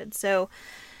appointed. So,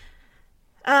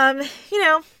 we'll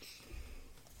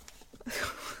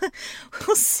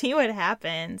see what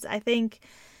happens. I think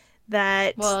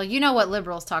that... Well, you know what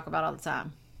liberals talk about all the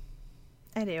time.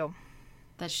 I do.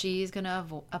 That she's going to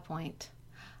appoint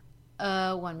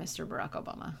one Mr. Barack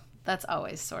Obama. That's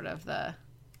always sort of the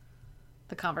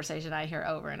conversation I hear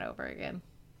over and over again.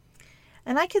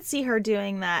 And I could see her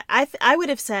doing that. I would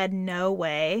have said no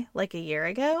way like a year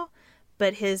ago,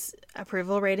 but his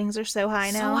approval ratings are so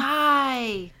high now. So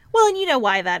high. Well, and you know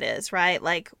why that is, right?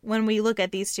 Like, when we look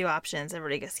at these two options,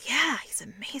 everybody goes, yeah, he's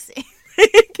amazing.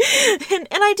 and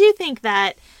I do think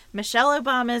that Michelle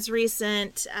Obama's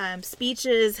recent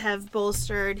speeches have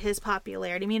bolstered his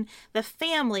popularity. I mean, the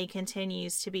family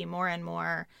continues to be more and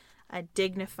more a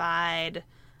dignified,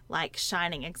 like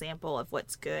shining example of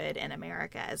what's good in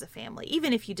America as a family.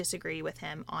 Even if you disagree with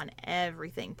him on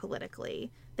everything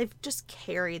politically, they've just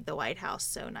carried the White House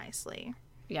so nicely.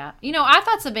 Yeah. You know, I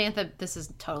thought Samantha, this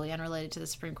is totally unrelated to the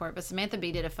Supreme Court, but Samantha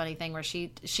Bee did a funny thing where she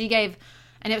gave,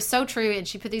 and it was so true, and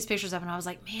she put these pictures up, and I was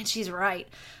like, man, she's right,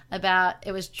 about,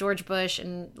 it was George Bush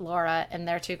and Laura and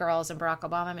their 2 girls, and Barack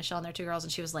Obama and Michelle and their 2 girls,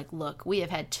 and she was like, look, we have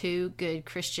had 2 good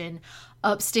Christian,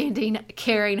 upstanding,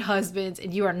 caring husbands,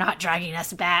 and you are not dragging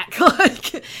us back.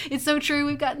 Like, it's so true.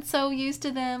 We've gotten so used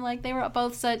to them. Like, they were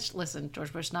both such, listen,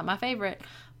 George Bush is not my favorite,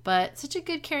 but such a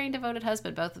good, caring, devoted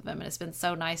husband, both of them, and it's been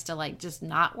so nice to, like, just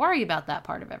not worry about that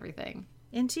part of everything.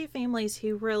 And 2 families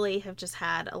who really have just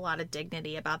had a lot of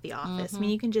dignity about the office. I mean,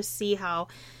 you can just see how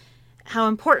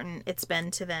important it's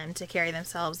been to them to carry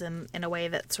themselves in a way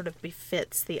that sort of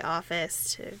befits the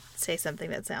office, to say something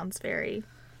that sounds very...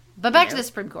 But back to the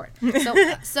Supreme Court.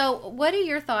 So what are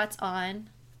your thoughts on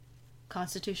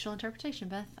constitutional interpretation,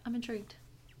 Beth? I'm intrigued.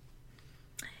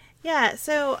 Yeah,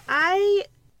 so I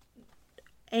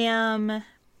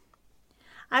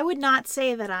would not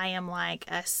say that I am like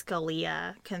a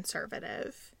Scalia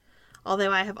conservative,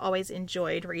 although I have always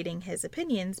enjoyed reading his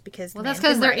opinions because that's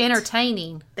because they're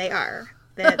entertaining. They are.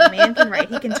 The man can write.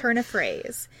 He can turn a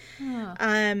phrase.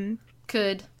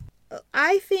 Could.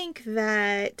 I think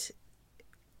that,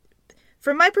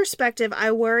 from my perspective,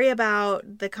 I worry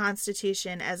about the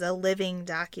Constitution as a living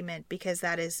document because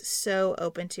that is so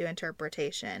open to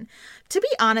interpretation. To be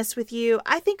honest with you,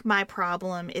 I think my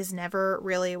problem is never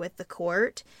really with the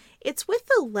court. It's with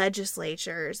the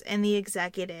legislatures and the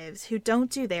executives who don't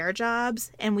do their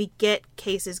jobs, and we get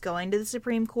cases going to the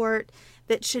Supreme Court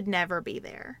that should never be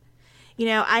there. You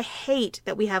know, I hate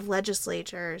that we have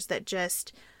legislatures that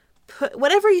just put,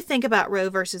 whatever you think about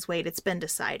Roe versus Wade, it's been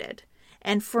decided.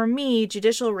 And for me,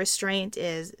 judicial restraint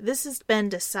is, this has been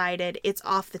decided, it's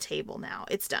off the table now,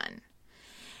 it's done.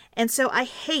 And so I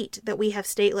hate that we have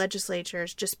state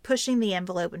legislatures just pushing the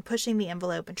envelope and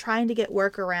trying to get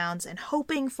workarounds and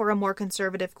hoping for a more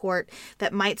conservative court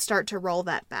that might start to roll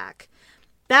that back.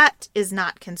 That is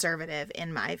not conservative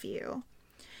in my view.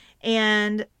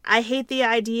 And I hate the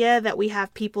idea that we have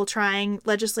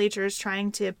legislatures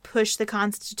trying to push the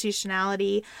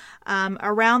constitutionality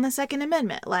around the Second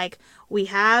Amendment. Like, we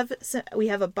have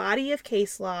a body of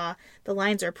case law, the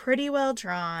lines are pretty well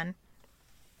drawn,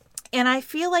 and I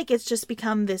feel like it's just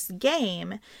become this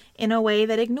game in a way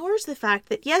that ignores the fact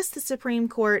that, yes, the Supreme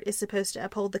Court is supposed to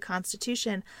uphold the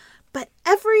Constitution, but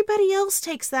everybody else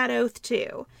takes that oath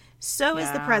too. So is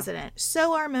the president.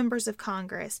 So are members of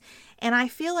Congress. And I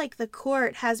feel like the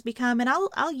court has become, and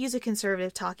I'll use a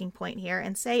conservative talking point here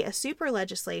and say a super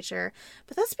legislature,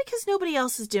 but that's because nobody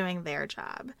else is doing their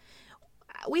job.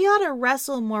 We ought to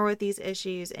wrestle more with these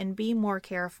issues and be more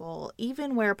careful,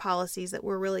 even where policies that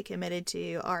we're really committed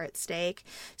to are at stake.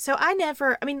 So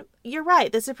you're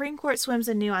right, the Supreme Court swims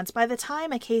in nuance. By the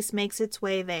time a case makes its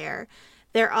way there,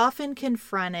 they're often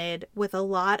confronted with a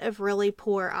lot of really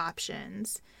poor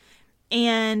options.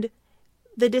 And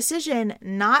the decision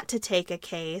not to take a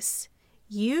case,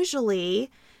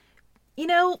 usually,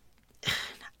 usually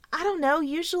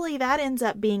that ends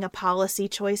up being a policy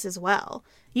choice as well.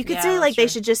 You could say, like, they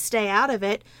should just stay out of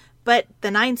it, but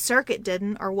the Ninth Circuit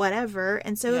didn't or whatever,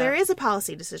 and so there is a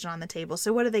policy decision on the table.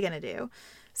 So what are they going to do?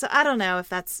 So I don't know if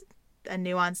that's a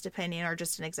nuanced opinion or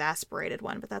just an exasperated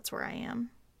one, but that's where I am.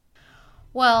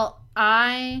 Well,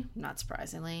 I, not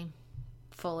surprisingly,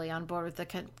 fully on board with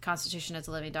the Constitution as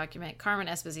a living document. Carmen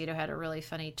Esposito had a really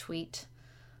funny tweet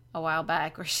a while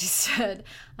back where she said,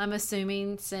 I'm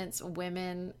assuming since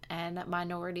women and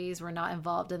minorities were not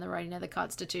involved in the writing of the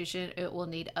Constitution, it will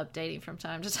need updating from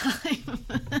time to time,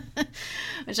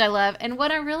 which I love. And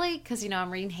what I really, because,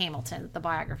 I'm reading Hamilton, the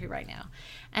biography right now.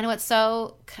 And what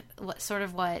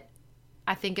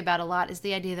I think about a lot is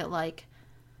the idea that, like,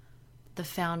 the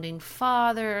founding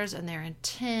fathers and their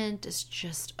intent is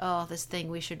just, this thing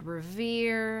we should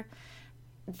revere.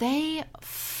 They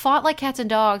fought like cats and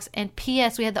dogs. And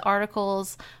P.S. we had the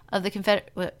Articles of the Confederacy.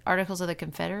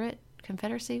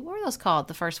 What were those called?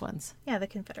 The first ones. Yeah, the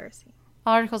Confederacy.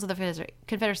 Articles of the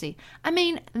Confederacy. I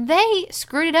mean, they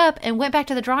screwed it up and went back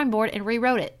to the drawing board and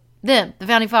rewrote it. Them, the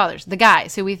founding fathers, the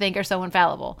guys who we think are so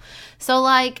infallible. So,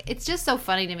 like, it's just so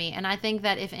funny to me. And I think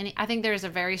that I think there's a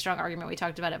very strong argument we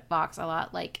talked about at Vox a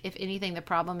lot. Like, if anything, the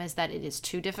problem is that it is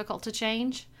too difficult to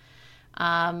change,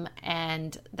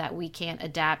 and that we can't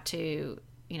adapt to,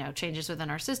 changes within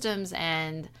our systems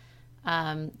and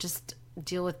just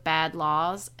deal with bad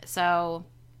laws. So,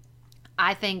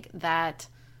 I think that,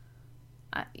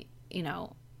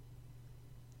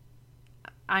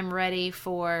 I'm ready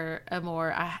for a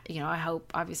more, I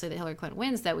hope obviously that Hillary Clinton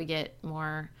wins, that we get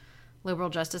more liberal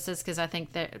justices, because I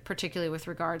think that particularly with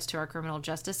regards to our criminal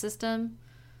justice system,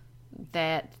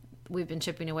 that we've been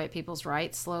chipping away at people's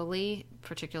rights slowly,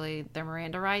 particularly their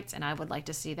Miranda rights, and I would like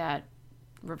to see that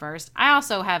reversed. I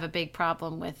also have a big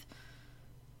problem with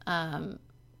the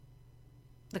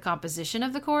composition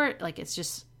of the court. Like,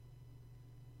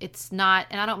 it's not,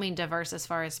 and I don't mean diverse as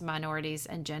far as minorities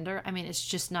and gender. I mean, it's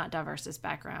just not diverse as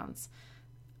backgrounds.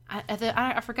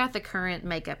 I forgot the current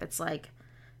makeup. It's like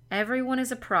everyone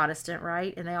is a Protestant,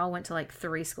 right? And they all went to like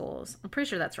 3 schools. I'm pretty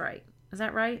sure that's right. Is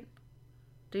that right?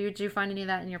 Did you find any of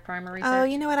that in your primary research? Oh,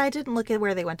 you know what? I didn't look at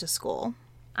where they went to school.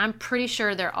 I'm pretty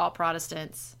sure they're all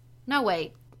Protestants. No,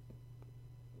 wait.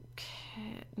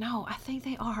 No, I think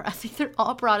they are. I think they're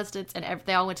all Protestants, and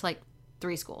they all went to like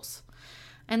 3 schools.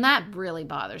 And that really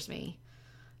bothers me.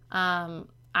 Part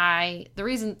of the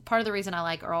reason I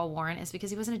like Earl Warren is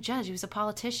because he wasn't a judge. He was a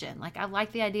politician. Like, I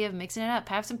like the idea of mixing it up.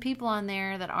 Have some people on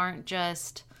there that aren't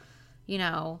just,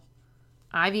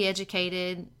 Ivy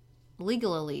educated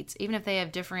legal elites, even if they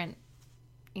have different,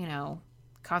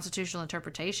 constitutional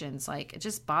interpretations. Like, it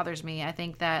just bothers me. I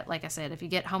think that, like I said, if you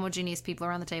get homogeneous people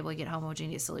around the table, you get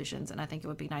homogeneous solutions. And I think it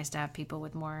would be nice to have people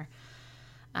with more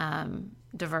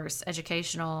diverse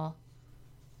educational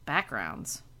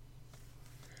backgrounds.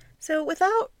 So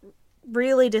without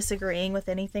really disagreeing with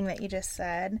anything that you just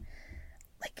said,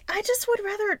 like, I just would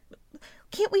rather,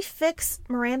 can't we fix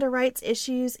Miranda rights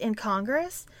issues in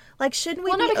Congress? Like, shouldn't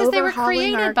we be because they were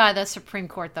overhauling created by the Supreme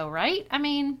Court, though, right? I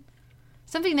mean,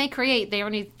 something they create, they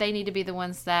need to be the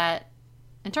ones that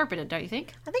interpret it, don't you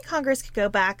think? I think Congress could go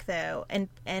back, though,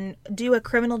 and do a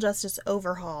criminal justice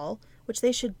overhaul, which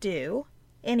they should do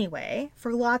anyway,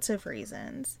 for lots of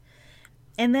reasons,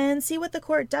 and then see what the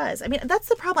court does. I mean, that's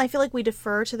the problem. I feel like we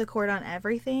defer to the court on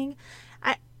everything.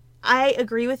 I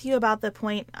agree with you about the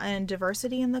point on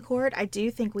diversity in the court. I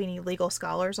do think we need legal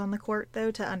scholars on the court,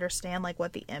 though, to understand, like,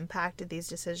 what the impact of these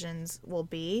decisions will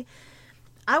be.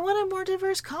 I want a more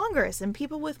diverse Congress and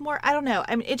people with more, I don't know.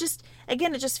 I mean, it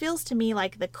just feels to me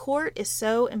like the court is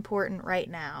so important right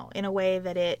now in a way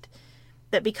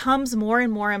that becomes more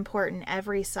and more important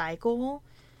every cycle,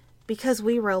 because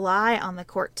we rely on the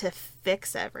court to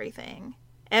fix everything.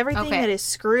 Everything that is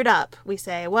screwed up, we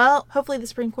say, well, hopefully the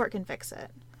Supreme Court can fix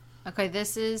it. Okay,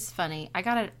 this is funny. I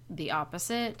got the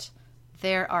opposite.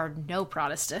 There are no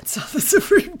Protestants on the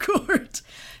Supreme Court.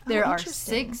 There are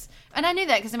 6. And I knew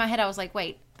that because in my head I was like,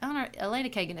 wait, I don't know, Elena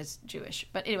Kagan is Jewish.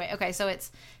 But anyway, okay, so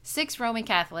it's 6 Roman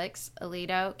Catholics,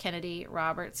 Alito, Kennedy,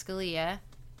 Robert, Scalia.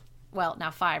 Well,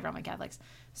 now 5 Roman Catholics,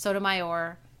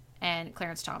 Sotomayor, and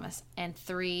Clarence Thomas. And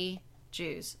 3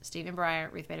 Jews, Stephen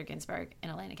Breyer, Ruth Bader Ginsburg,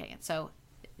 and Elena Kagan. So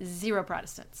 0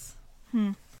 Protestants.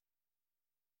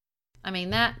 I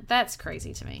mean, that's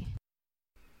crazy to me.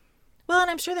 Well, and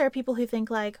I'm sure there are people who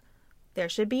think, like, there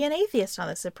should be an atheist on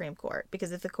the Supreme Court,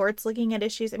 because if the court's looking at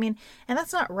issues, I mean, and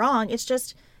that's not wrong. It's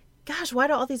just, gosh, why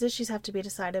do all these issues have to be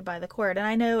decided by the court? And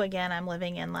I know, again, I'm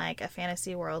living in, like, a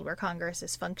fantasy world where Congress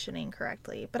is functioning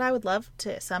correctly, but I would love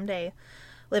to someday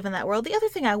live in that world. The other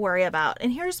thing I worry about,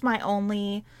 and here's my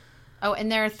only... Oh,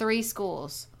 and there are 3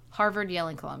 schools, Harvard, Yale,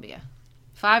 and Columbia.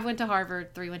 5 went to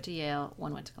Harvard, 3 went to Yale,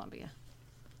 1 went to Columbia.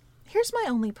 Here's my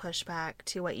only pushback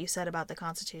to what you said about the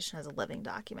Constitution as a living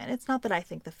document. It's not that I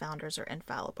think the founders are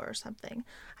infallible or something.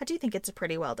 I do think it's a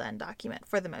pretty well done document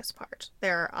for the most part.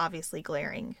 There are obviously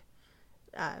glaring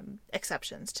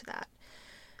exceptions to that.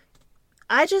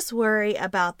 I just worry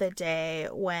about the day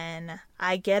when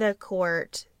I get a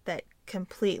court that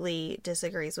completely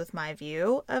disagrees with my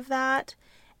view of that,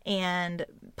 and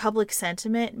public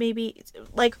sentiment maybe,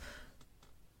 like,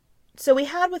 so we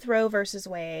had with Roe versus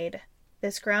Wade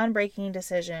this groundbreaking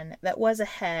decision that was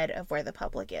ahead of where the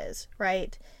public is,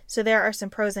 right? So there are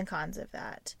some pros and cons of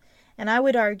that. And I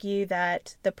would argue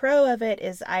that the pro of it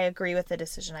is I agree with the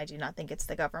decision. I do not think it's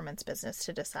the government's business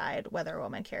to decide whether a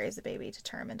woman carries a baby to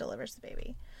term and delivers the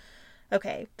baby.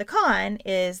 Okay, the con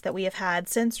is that we have had,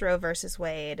 since Roe versus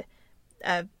Wade,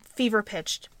 a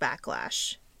fever-pitched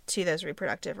backlash to those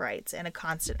reproductive rights and a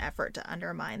constant effort to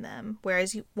undermine them.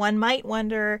 Whereas one might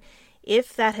wonder,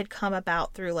 if that had come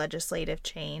about through legislative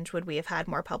change, would we have had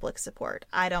more public support?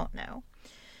 I don't know.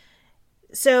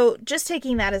 So just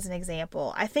taking that as an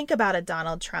example, I think about a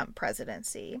Donald Trump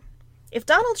presidency. If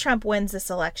Donald Trump wins this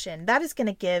election, that is going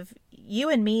to give you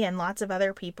and me and lots of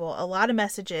other people a lot of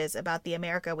messages about the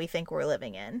America we think we're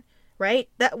living in, right?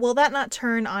 Will that not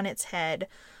turn on its head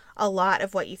a lot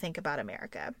of what you think about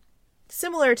America?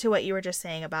 Similar to what you were just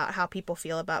saying about how people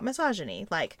feel about misogyny.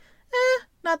 Like,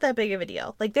 not that big of a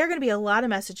deal. Like, there are going to be a lot of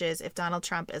messages if Donald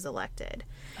Trump is elected.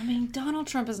 I mean, Donald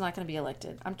Trump is not going to be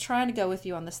elected. I'm trying to go with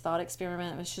you on this thought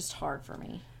experiment. It's just hard for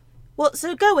me. Well,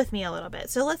 so go with me a little bit.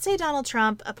 So let's say Donald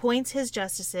Trump appoints his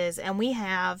justices, and we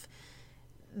have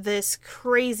this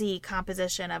crazy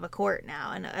composition of a court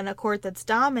now, and a court that's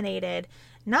dominated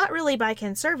not really by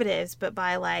conservatives, but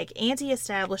by like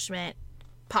anti-establishment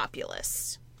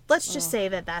populists. Let's just say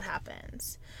that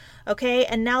happens. Okay,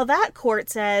 and now that court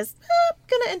says, I'm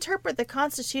going to interpret the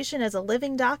Constitution as a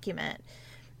living document.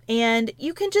 And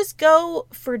you can just go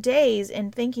for days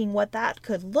in thinking what that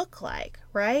could look like,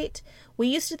 right? We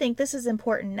used to think this is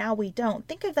important, now we don't.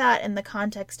 Think of that in the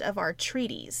context of our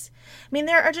treaties. I mean,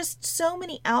 there are just so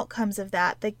many outcomes of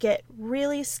that get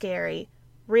really scary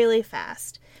really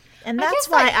fast. And that's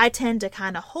why I tend to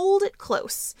kind of hold it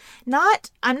close.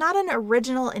 I'm not an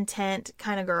original intent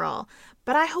kind of girl,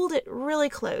 but I hold it really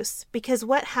close because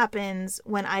what happens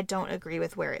when I don't agree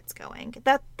with where it's going?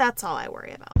 That's all I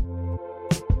worry about.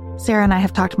 Sarah and I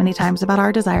have talked many times about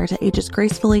our desire to age as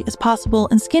gracefully as possible,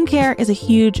 and skincare is a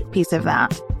huge piece of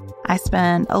that. I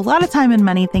spend a lot of time and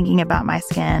money thinking about my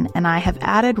skin, and I have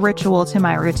added Ritual to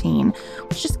my routine,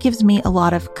 which just gives me a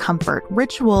lot of comfort.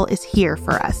 Ritual is here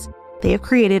for us. They have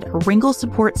created a wrinkle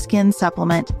support skin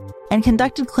supplement and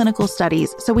conducted clinical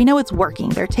studies, so we know it's working.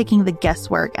 They're taking the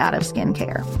guesswork out of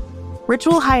skincare.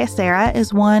 Ritual Hyacera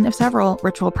is one of several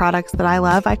Ritual products that I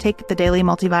love. I take the daily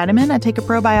multivitamin, I take a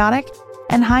probiotic,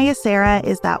 and Hyacera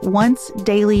is that once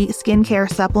daily skincare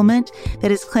supplement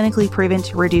that is clinically proven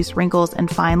to reduce wrinkles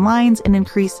and fine lines and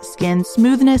increase skin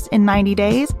smoothness in 90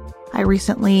 days. I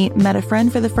recently met a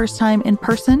friend for the first time in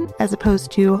person as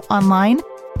opposed to online,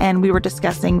 and we were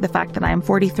discussing the fact that I am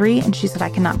 43, and she said, I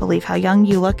cannot believe how young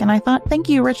you look, and I thought, thank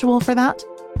you, Ritual, for that.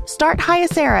 Start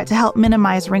Hyacera to help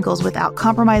minimize wrinkles without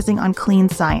compromising on clean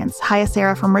science.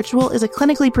 Hyacera from Ritual is a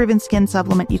clinically proven skin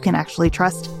supplement you can actually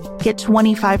trust. Get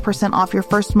 25% off your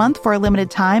first month for a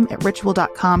limited time at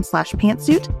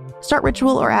ritual.com/pantsuit. Start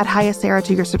Ritual or add Hyacera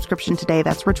to your subscription today.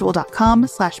 That's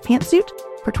ritual.com/pantsuit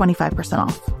for 25%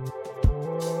 off.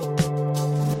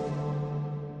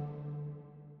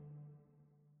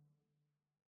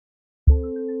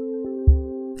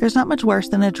 There's not much worse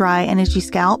than a dry and itchy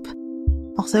scalp.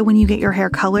 Also, when you get your hair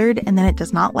colored and then it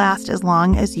does not last as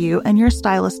long as you and your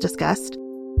stylist discussed.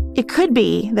 It could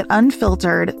be that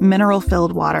unfiltered,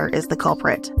 mineral-filled water is the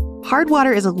culprit. Hard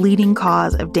water is a leading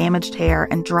cause of damaged hair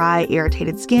and dry,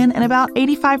 irritated skin, and about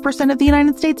 85% of the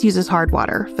United States uses hard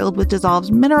water, filled with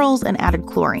dissolved minerals and added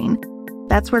chlorine.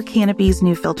 That's where Canopy's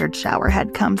new filtered shower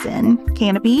head comes in.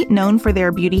 Canopy, known for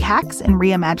their beauty hacks and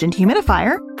reimagined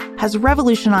humidifier, has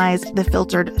revolutionized the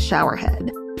filtered shower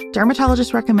head.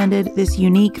 Dermatologists recommended this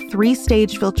unique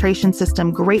 3-stage filtration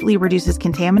system greatly reduces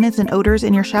contaminants and odors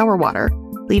in your shower water,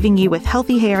 leaving you with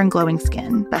healthy hair and glowing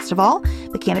skin. Best of all,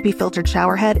 the Canopy filtered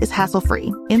shower head is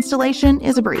hassle-free. Installation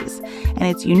is a breeze, and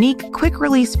its unique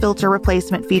quick-release filter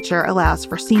replacement feature allows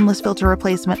for seamless filter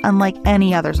replacement unlike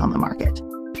any others on the market.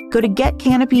 Go to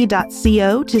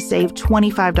getcanopy.co to save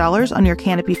 $25 on your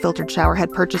Canopy filtered shower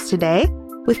head purchase today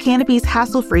with Canopy's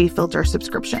hassle-free filter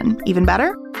subscription. Even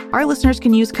better, our listeners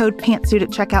can use code PANTSUIT at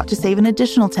checkout to save an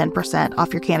additional 10%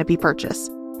 off your Canopy purchase.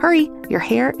 Hurry, your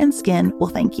hair and skin will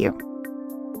thank you.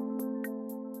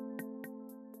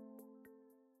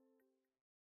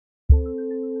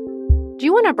 Do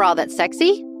you want a bra that's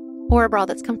sexy or a bra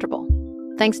that's comfortable?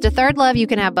 Thanks to Third Love, you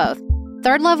can have both.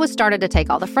 Third Love was started to take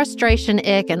all the frustration,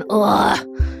 ick, and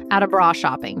out of bra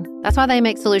shopping. That's why they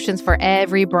make solutions for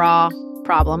every bra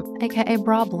problem, aka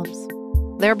problems.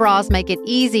 Their bras make it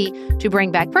easy to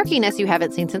bring back perkiness you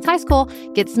haven't seen since high school,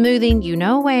 get smoothing you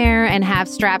know where, and have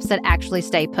straps that actually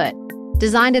stay put.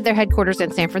 Designed at their headquarters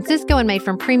in San Francisco and made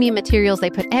from premium materials, they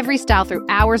put every style through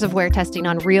hours of wear testing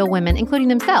on real women, including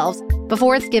themselves,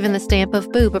 before it's given the stamp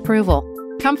of boob approval.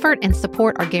 Comfort and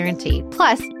support are guaranteed.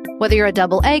 Plus, whether you're a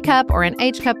double A cup or an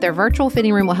H cup, their virtual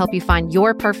fitting room will help you find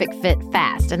your perfect fit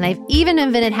fast. And they've even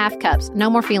invented half cups. No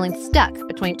more feeling stuck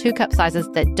between 2 cup sizes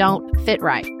that don't fit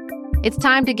right. It's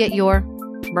time to get your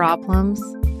problems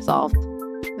solved.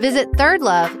 Visit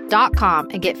thirdlove.com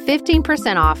and get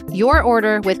 15% off your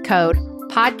order with code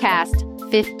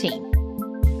podcast15.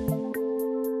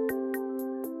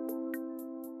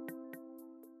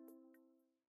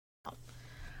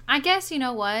 I guess, you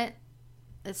know what?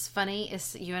 It's funny.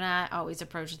 You and I always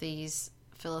approach these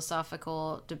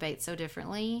philosophical debates so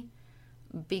differently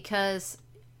because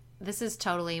this is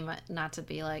totally not to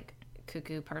be like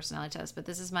cuckoo personality test, but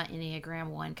this is my Enneagram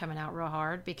 1 coming out real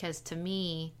hard because to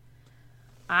me,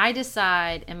 I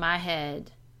decide in my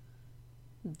head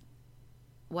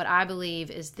what I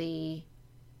believe is the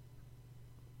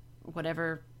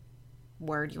whatever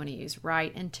word you want to use,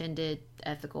 right, intended,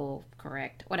 ethical,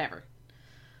 correct, whatever,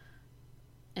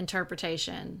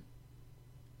 interpretation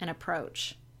and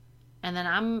approach. And then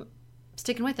I'm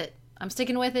sticking with it. I'm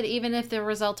sticking with it even if the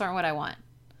results aren't what I want.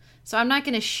 So I'm not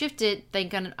going to shift it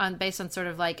based on sort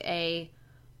of like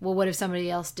well, what if somebody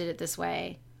else did it this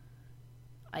way?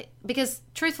 Because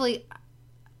truthfully,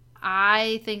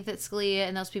 I think that Scalia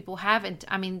and those people haven't,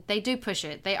 I mean, they do push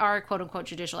it. They are quote unquote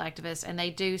judicial activists, and they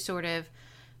do sort of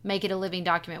make it a living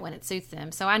document when it suits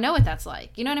them. So I know what that's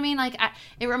like. You know what I mean? Like,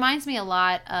 it reminds me a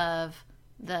lot of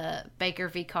the Baker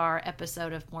v. Carr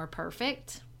episode of More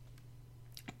Perfect.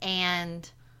 And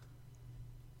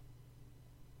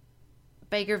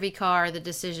Baker v. Carr, the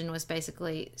decision was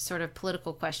basically sort of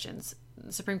political questions.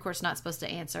 The Supreme Court's not supposed to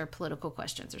answer political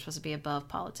questions. They're supposed to be above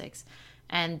politics.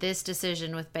 And this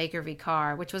decision with Baker v.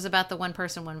 Carr, which was about the one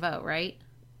person, one vote, right?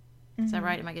 Mm-hmm. Is that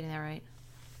right? Am I getting that right?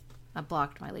 I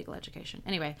blocked my legal education.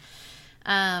 Anyway,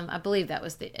 I believe that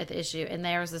was the issue. And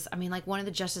there was this, I mean, like, one of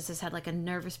the justices had like a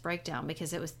nervous breakdown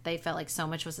because they felt like so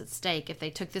much was at stake. If they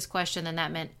took this question, then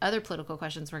that meant other political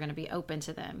questions were going to be open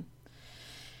to them.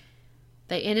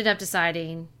 They ended up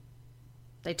deciding,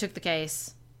 they took the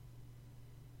case,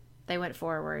 they went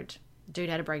forward. Dude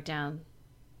had a breakdown.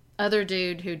 Other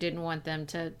dude who didn't want them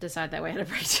to decide that way had a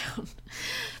breakdown.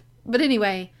 But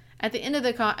anyway, at the end of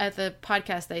the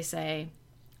podcast, they say,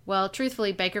 well,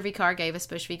 truthfully, Baker v. Carr gave us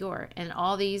Bush v. Gore. And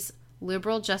all these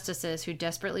liberal justices who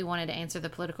desperately wanted to answer the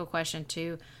political question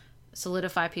to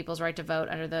solidify people's right to vote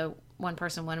under the one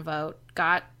person, one vote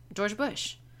got George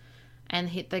Bush. And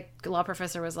the law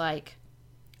professor was like,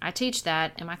 I teach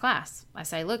that in my class. I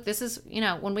say, look, this is,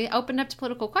 when we open up to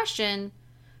political question,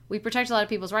 we protect a lot of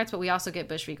people's rights, but we also get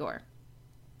Bush v. Gore.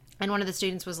 And one of the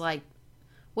students was like,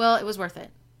 well, it was worth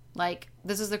it. Like,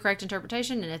 this is the correct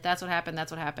interpretation, and if that's what happened,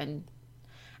 that's what happened.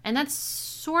 And that's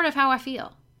sort of how I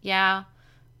feel. Yeah,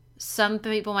 some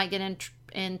people might get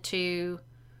into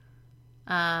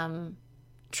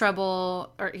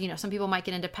trouble, or, some people might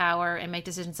get into power and make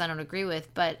decisions I don't agree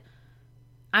with, but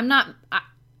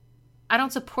I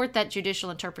don't support that judicial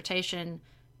interpretation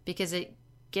because it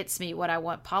gets me what I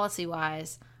want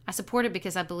policy-wise. I support it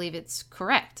because I believe it's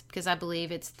correct, because I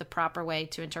believe it's the proper way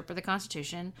to interpret the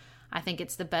Constitution. I think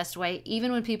it's the best way,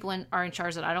 even when people are in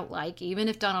charge that I don't like, even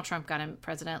if Donald Trump got him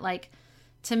president. Like,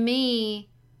 to me,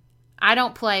 I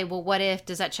don't play, well, what if,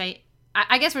 does that change?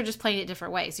 I guess we're just playing it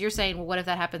different ways. You're saying, well, what if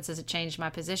that happens? Does it change my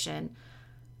position?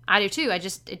 I do too.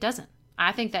 It doesn't.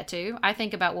 I think that too. I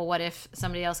think about, well, what if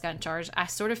somebody else got in charge? I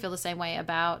sort of feel the same way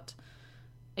about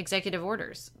executive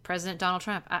orders. President Donald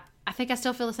Trump. I think I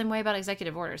still feel the same way about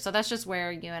executive orders. So that's just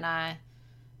where you and I,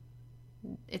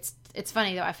 it's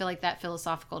funny though. I feel like that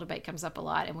philosophical debate comes up a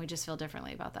lot, and we just feel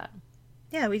differently about that.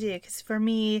 Yeah, we do. Because for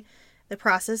me, the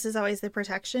process is always the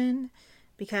protection,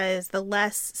 because the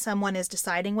less someone is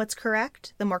deciding what's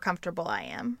correct, the more comfortable I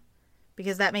am,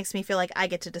 because that makes me feel like I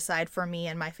get to decide for me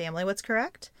and my family what's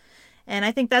correct. And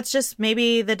I think that's just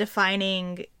maybe the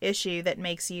defining issue that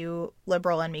makes you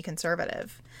liberal and me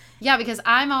conservative. Yeah, because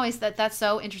I'm always, that's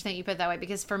so interesting that you put it that way,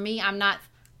 because for me, I'm not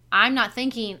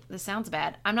thinking, this sounds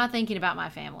bad, I'm not thinking about my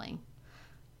family,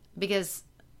 because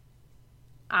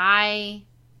I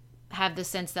have the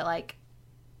sense that, like,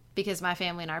 because my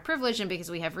family and I are privileged and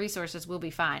because we have resources, we'll be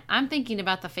fine. I'm thinking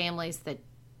about the families that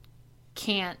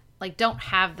don't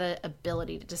have the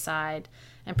ability to decide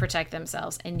and protect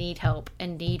themselves and need help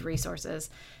and need resources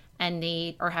and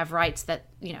or have rights that,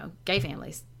 gay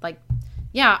families,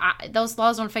 those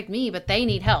laws don't affect me, but they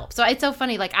need help. So it's so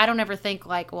funny. Like, I don't ever think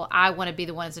like, well, I want to be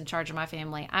the one that's in charge of my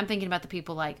family. I'm thinking about the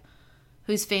people like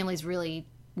whose families really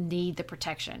need the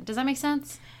protection. Does that make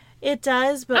sense? It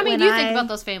does. But I mean, you think about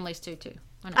those families too.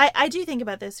 I do think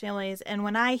about those families. And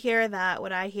when I hear that,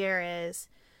 what I hear is,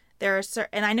 there are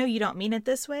and I know you don't mean it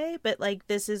this way, but like,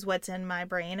 this is what's in my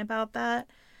brain about that.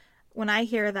 When I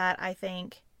hear that, I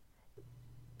think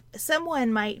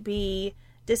someone might be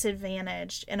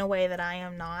disadvantaged in a way that I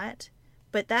am not,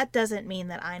 but that doesn't mean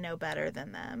that I know better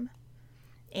than them.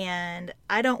 And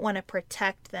I don't want to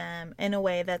protect them in a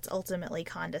way that's ultimately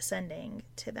condescending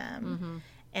to them. Mm-hmm.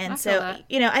 And so,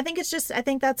 I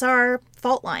think that's our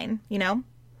fault line, Yeah.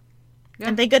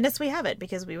 And thank goodness we have it,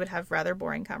 because we would have rather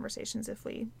boring conversations if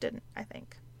we didn't, I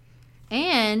think.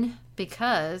 And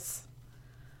because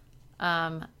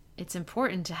it's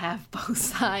important to have both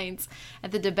sides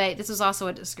at the debate. This was also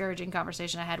a discouraging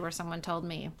conversation I had where someone told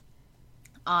me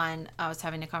I was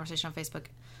having a conversation on Facebook,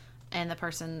 and the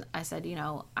person, I said,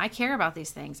 I care about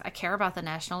these things. I care about the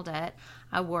national debt.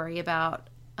 I worry about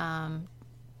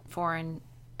foreign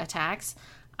attacks.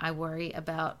 I worry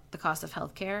about the cost of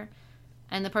health care.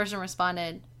 And the person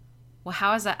responded, well,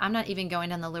 how is that? I'm not even going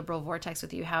down the liberal vortex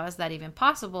with you. How is that even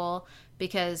possible?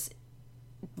 Because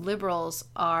liberals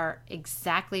are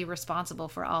exactly responsible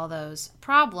for all those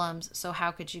problems. So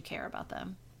how could you care about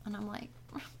them? And I'm like,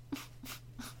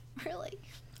 really?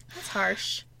 That's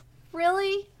harsh.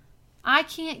 Really? I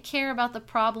can't care about the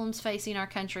problems facing our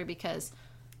country because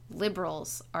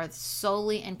liberals are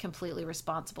solely and completely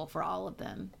responsible for all of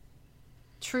them.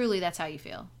 Truly, that's how you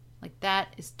feel. Like,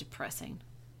 that is depressing.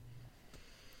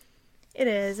 It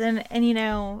is. And you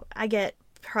know, I get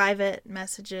private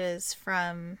messages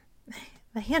from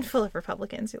a handful of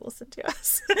Republicans who listen to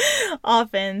us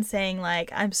often saying,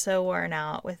 like, I'm so worn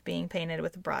out with being painted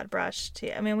with a broad brush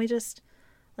too. I mean, we just,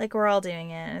 like, we're all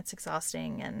doing it and it's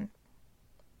exhausting. And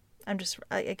I'm just,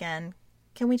 again,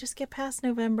 can we just get past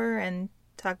November and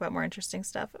talk about more interesting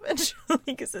stuff eventually?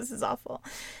 Because this is awful.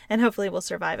 And hopefully we'll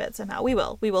survive it somehow. We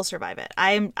will survive it.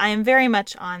 I am very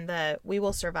much on the we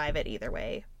will survive it either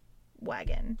way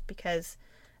wagon, because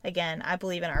again, I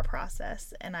believe in our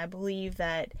process, and I believe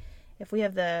that if we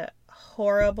have the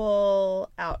horrible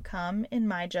outcome, in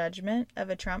my judgment, of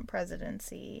a Trump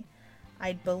presidency,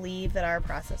 I believe that our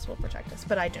process will protect us,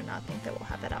 but I do not think that we'll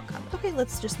have that outcome. Okay,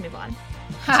 let's just move on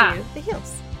to the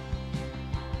heels.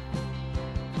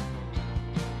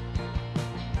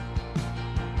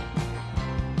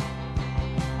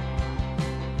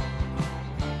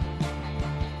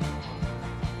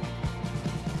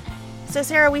 So,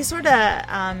 Sarah, we sort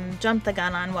of jumped the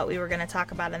gun on what we were going to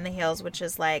talk about in the heels, which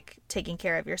is like taking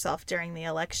care of yourself during the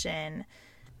election.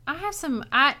 I have some.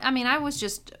 I was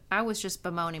just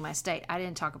bemoaning my state. I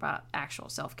didn't talk about actual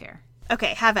self-care.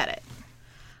 Okay, have at it.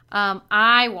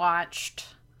 I watched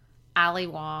Ali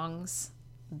Wong's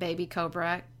Baby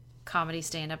Cobra comedy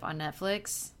stand-up on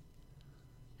Netflix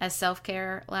as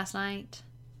self-care last night.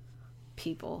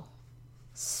 People,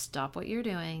 stop what you're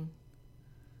doing.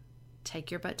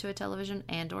 Take your butt to a television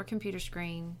and or computer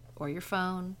screen or your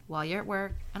phone while you're at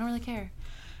work. I don't really care.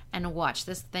 And watch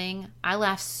this thing. I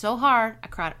laughed so hard, I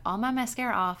cried all my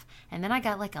mascara off, and then I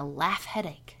got like a laugh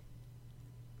headache.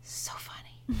 So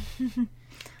funny.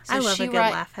 I love a good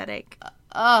laugh headache.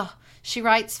 She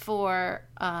writes for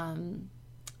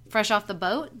Fresh Off the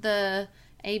Boat, I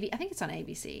think it's on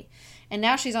ABC. And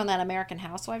now she's on that American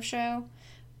Housewife show.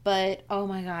 But oh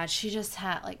my God, she just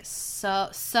had like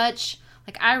such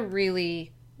like, I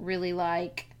really, really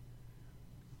like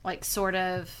sort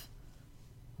of,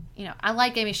 you know, I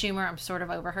like Amy Schumer. I'm sort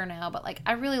of over her now, but like,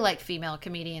 I really like female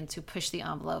comedians who push the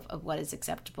envelope of what is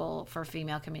acceptable for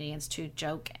female comedians to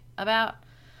joke about.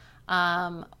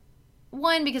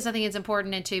 One, because I think it's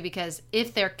important, and two, because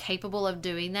if they're capable of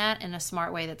doing that in a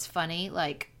smart way that's funny,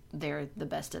 like, they're the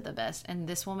best of the best. And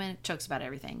this woman jokes about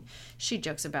everything. She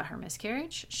jokes about her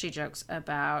miscarriage. She jokes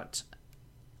about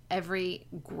every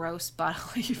gross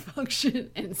bodily function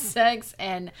and sex,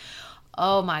 and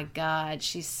oh my God,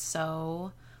 she's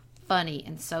so funny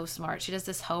and so smart. She does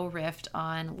this whole riff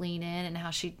on lean in and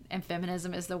how and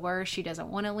feminism is the worst. She doesn't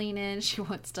want to lean in, she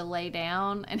wants to lay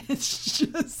down, and it's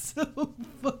just so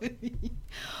funny.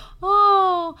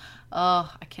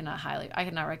 I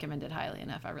cannot recommend it highly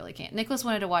enough. I really can't. Nicholas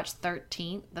wanted to watch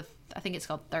 13th. I think it's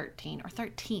called 13 or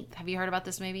 13th. Have you heard about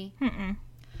this movie? Mm-mm.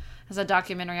 There's a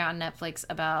documentary on Netflix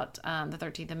about the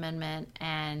 13th Amendment,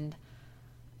 and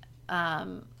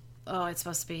it's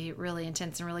supposed to be really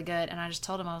intense and really good. And I just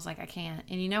told him, I was like, I can't.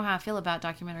 And you know how I feel about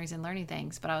documentaries and learning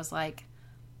things, but I was like,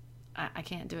 I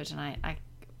can't do it tonight.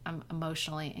 I'm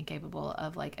emotionally incapable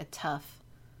of like a tough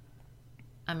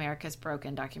America's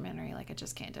Broken documentary. Like, I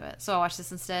just can't do it. So I watched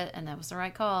this instead, and that was the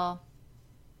right call.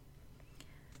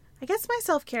 I guess my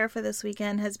self-care for this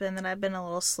weekend has been that I've been a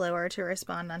little slower to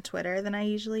respond on Twitter than I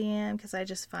usually am, because I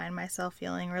just find myself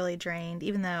feeling really drained,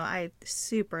 even though I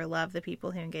super love the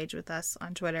people who engage with us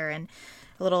on Twitter and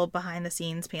a little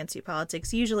behind-the-scenes Pantsuit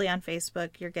Politics. Usually on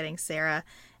Facebook, you're getting Sarah,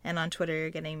 and on Twitter, you're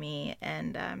getting me.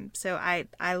 And so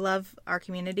I love our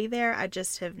community there. I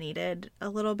just have needed a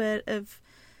little bit of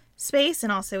space,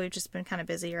 and also we've just been kind of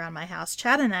busy around my house.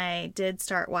 Chad and I did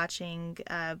start watching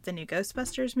the new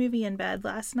Ghostbusters movie in bed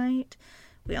last night.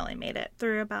 We only made it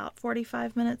through about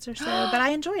 45 minutes or so, but I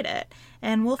enjoyed it,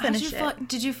 and we'll finish it.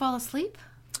 Did you fall asleep?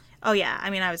 Oh yeah, I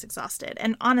mean, I was exhausted,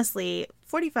 and honestly,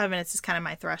 45 minutes is kind of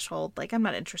my threshold. Like, I'm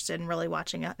not interested in really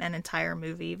watching an entire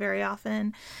movie very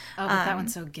often. Oh, but that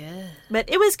one's so good.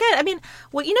 But it was good. I mean,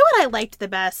 well, you know what I liked the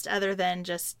best, other than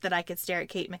just that I could stare at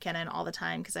Kate McKinnon all the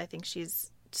time, because I think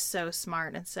she's so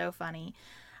smart and so funny.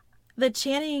 The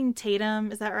Channing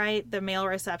Tatum, is that right? The male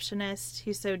receptionist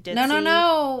who's so ditzy.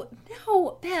 No,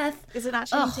 Beth. Is it not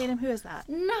Channing Tatum? Who is that?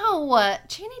 No,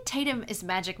 Channing Tatum is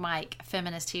Magic Mike,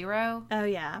 feminist hero. Oh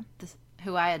yeah,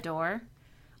 who I adore.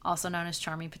 also known as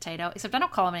Charming Potato. Except I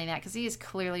don't call him any of that because he is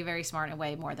clearly very smart and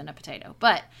way more than a potato.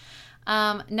 But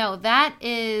no, that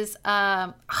is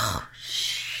oh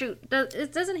shoot!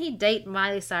 Doesn't he date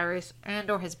Miley Cyrus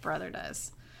or his brother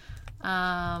does?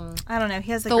 I don't know.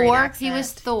 He has a Thor. great accent. He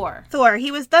was Thor. Thor. He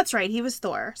was. That's right. He was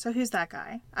Thor. So who's that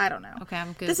guy? I don't know. Okay,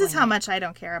 I'm good. This is how much I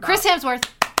don't care about Chris Hemsworth.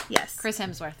 Yes, Chris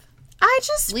Hemsworth. I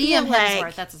just Liam feel like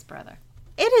Hemsworth. That's his brother.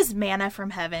 it is manna from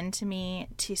heaven to me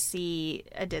to see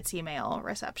a ditzy male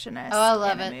receptionist. Oh, I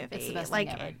love in a it. movie. It's the best like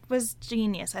thing ever. it was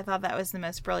genius. I thought that was the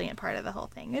most brilliant part of the whole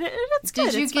thing. It's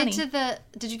good. Did you it's get funny.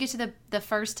 to the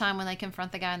first time when they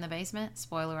confront the guy in the basement?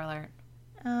 Spoiler alert.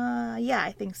 Yeah,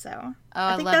 I think so.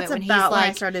 I think love that's it when he's about when I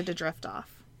like- started to drift off.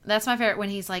 That's my favorite,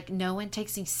 when he's like, no one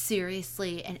takes me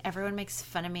seriously and everyone makes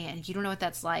fun of me and you don't know what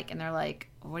that's like. And they're like,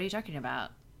 what are you talking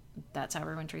about? That's how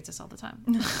everyone treats us all the time.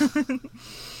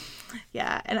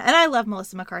 Yeah, and I love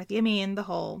Melissa McCarthy. I mean, the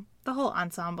whole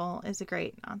ensemble is a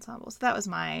great ensemble. So that was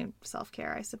my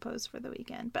self-care, I suppose, for the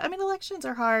weekend. But I mean, elections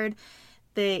are hard.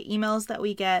 The emails that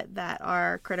we get that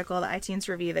are critical, the iTunes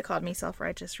review that called me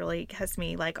self-righteous really has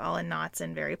me like all in knots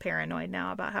and very paranoid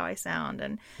now about how I sound.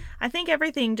 And I think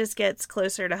everything just gets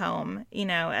closer to home, you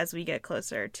know, as we get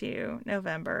closer to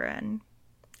November, and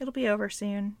it'll be over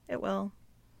soon. It will.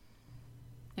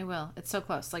 It will. It's so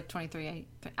close, like 23.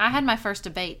 I had my first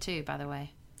debate too, by the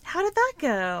way. How did that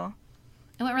go?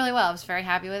 It went really well. I was very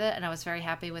happy with it, and I was very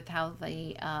happy with how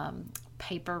the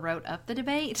paper wrote up the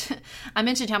debate. I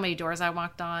mentioned how many doors I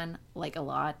walked on, like a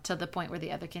lot, to the point where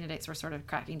the other candidates were sort of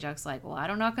cracking jokes like, well, I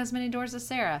don't knock as many doors as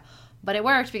Sarah. But it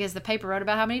worked because the paper wrote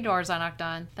about how many doors I knocked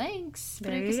on. Thanks.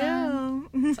 There you go.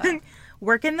 So.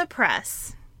 Work in the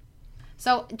press.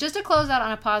 So just to close out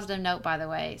on a positive note, by the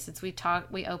way, since we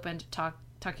opened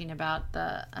talking about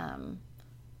the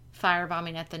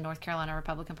firebombing at the North Carolina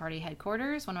Republican Party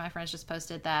headquarters. One of my friends just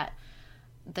posted that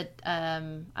I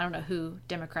don't know who,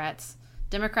 Democrats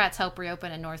helped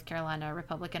reopen a North Carolina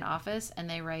Republican office, and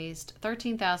they raised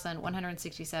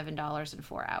 $13,167 in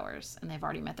 4 hours, and they've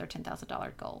already met their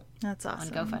 $10,000 goal. That's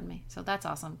awesome. On GoFundMe. So that's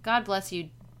awesome. God bless you,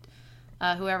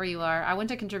 whoever you are. I went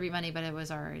to contribute money, but it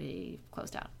was already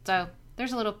closed out. So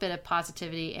there's a little bit of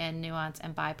positivity and nuance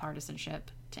and bipartisanship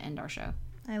to end our show.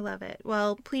 I love it.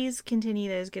 Well, please continue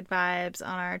those good vibes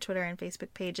on our Twitter and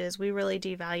Facebook pages. We really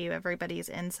do value everybody's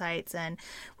insights, and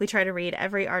we try to read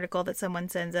every article that someone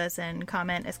sends us and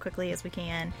comment as quickly as we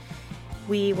can.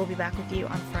 We will be back with you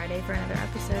on Friday for another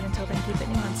episode. Until then, keep it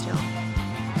nuanced, y'all.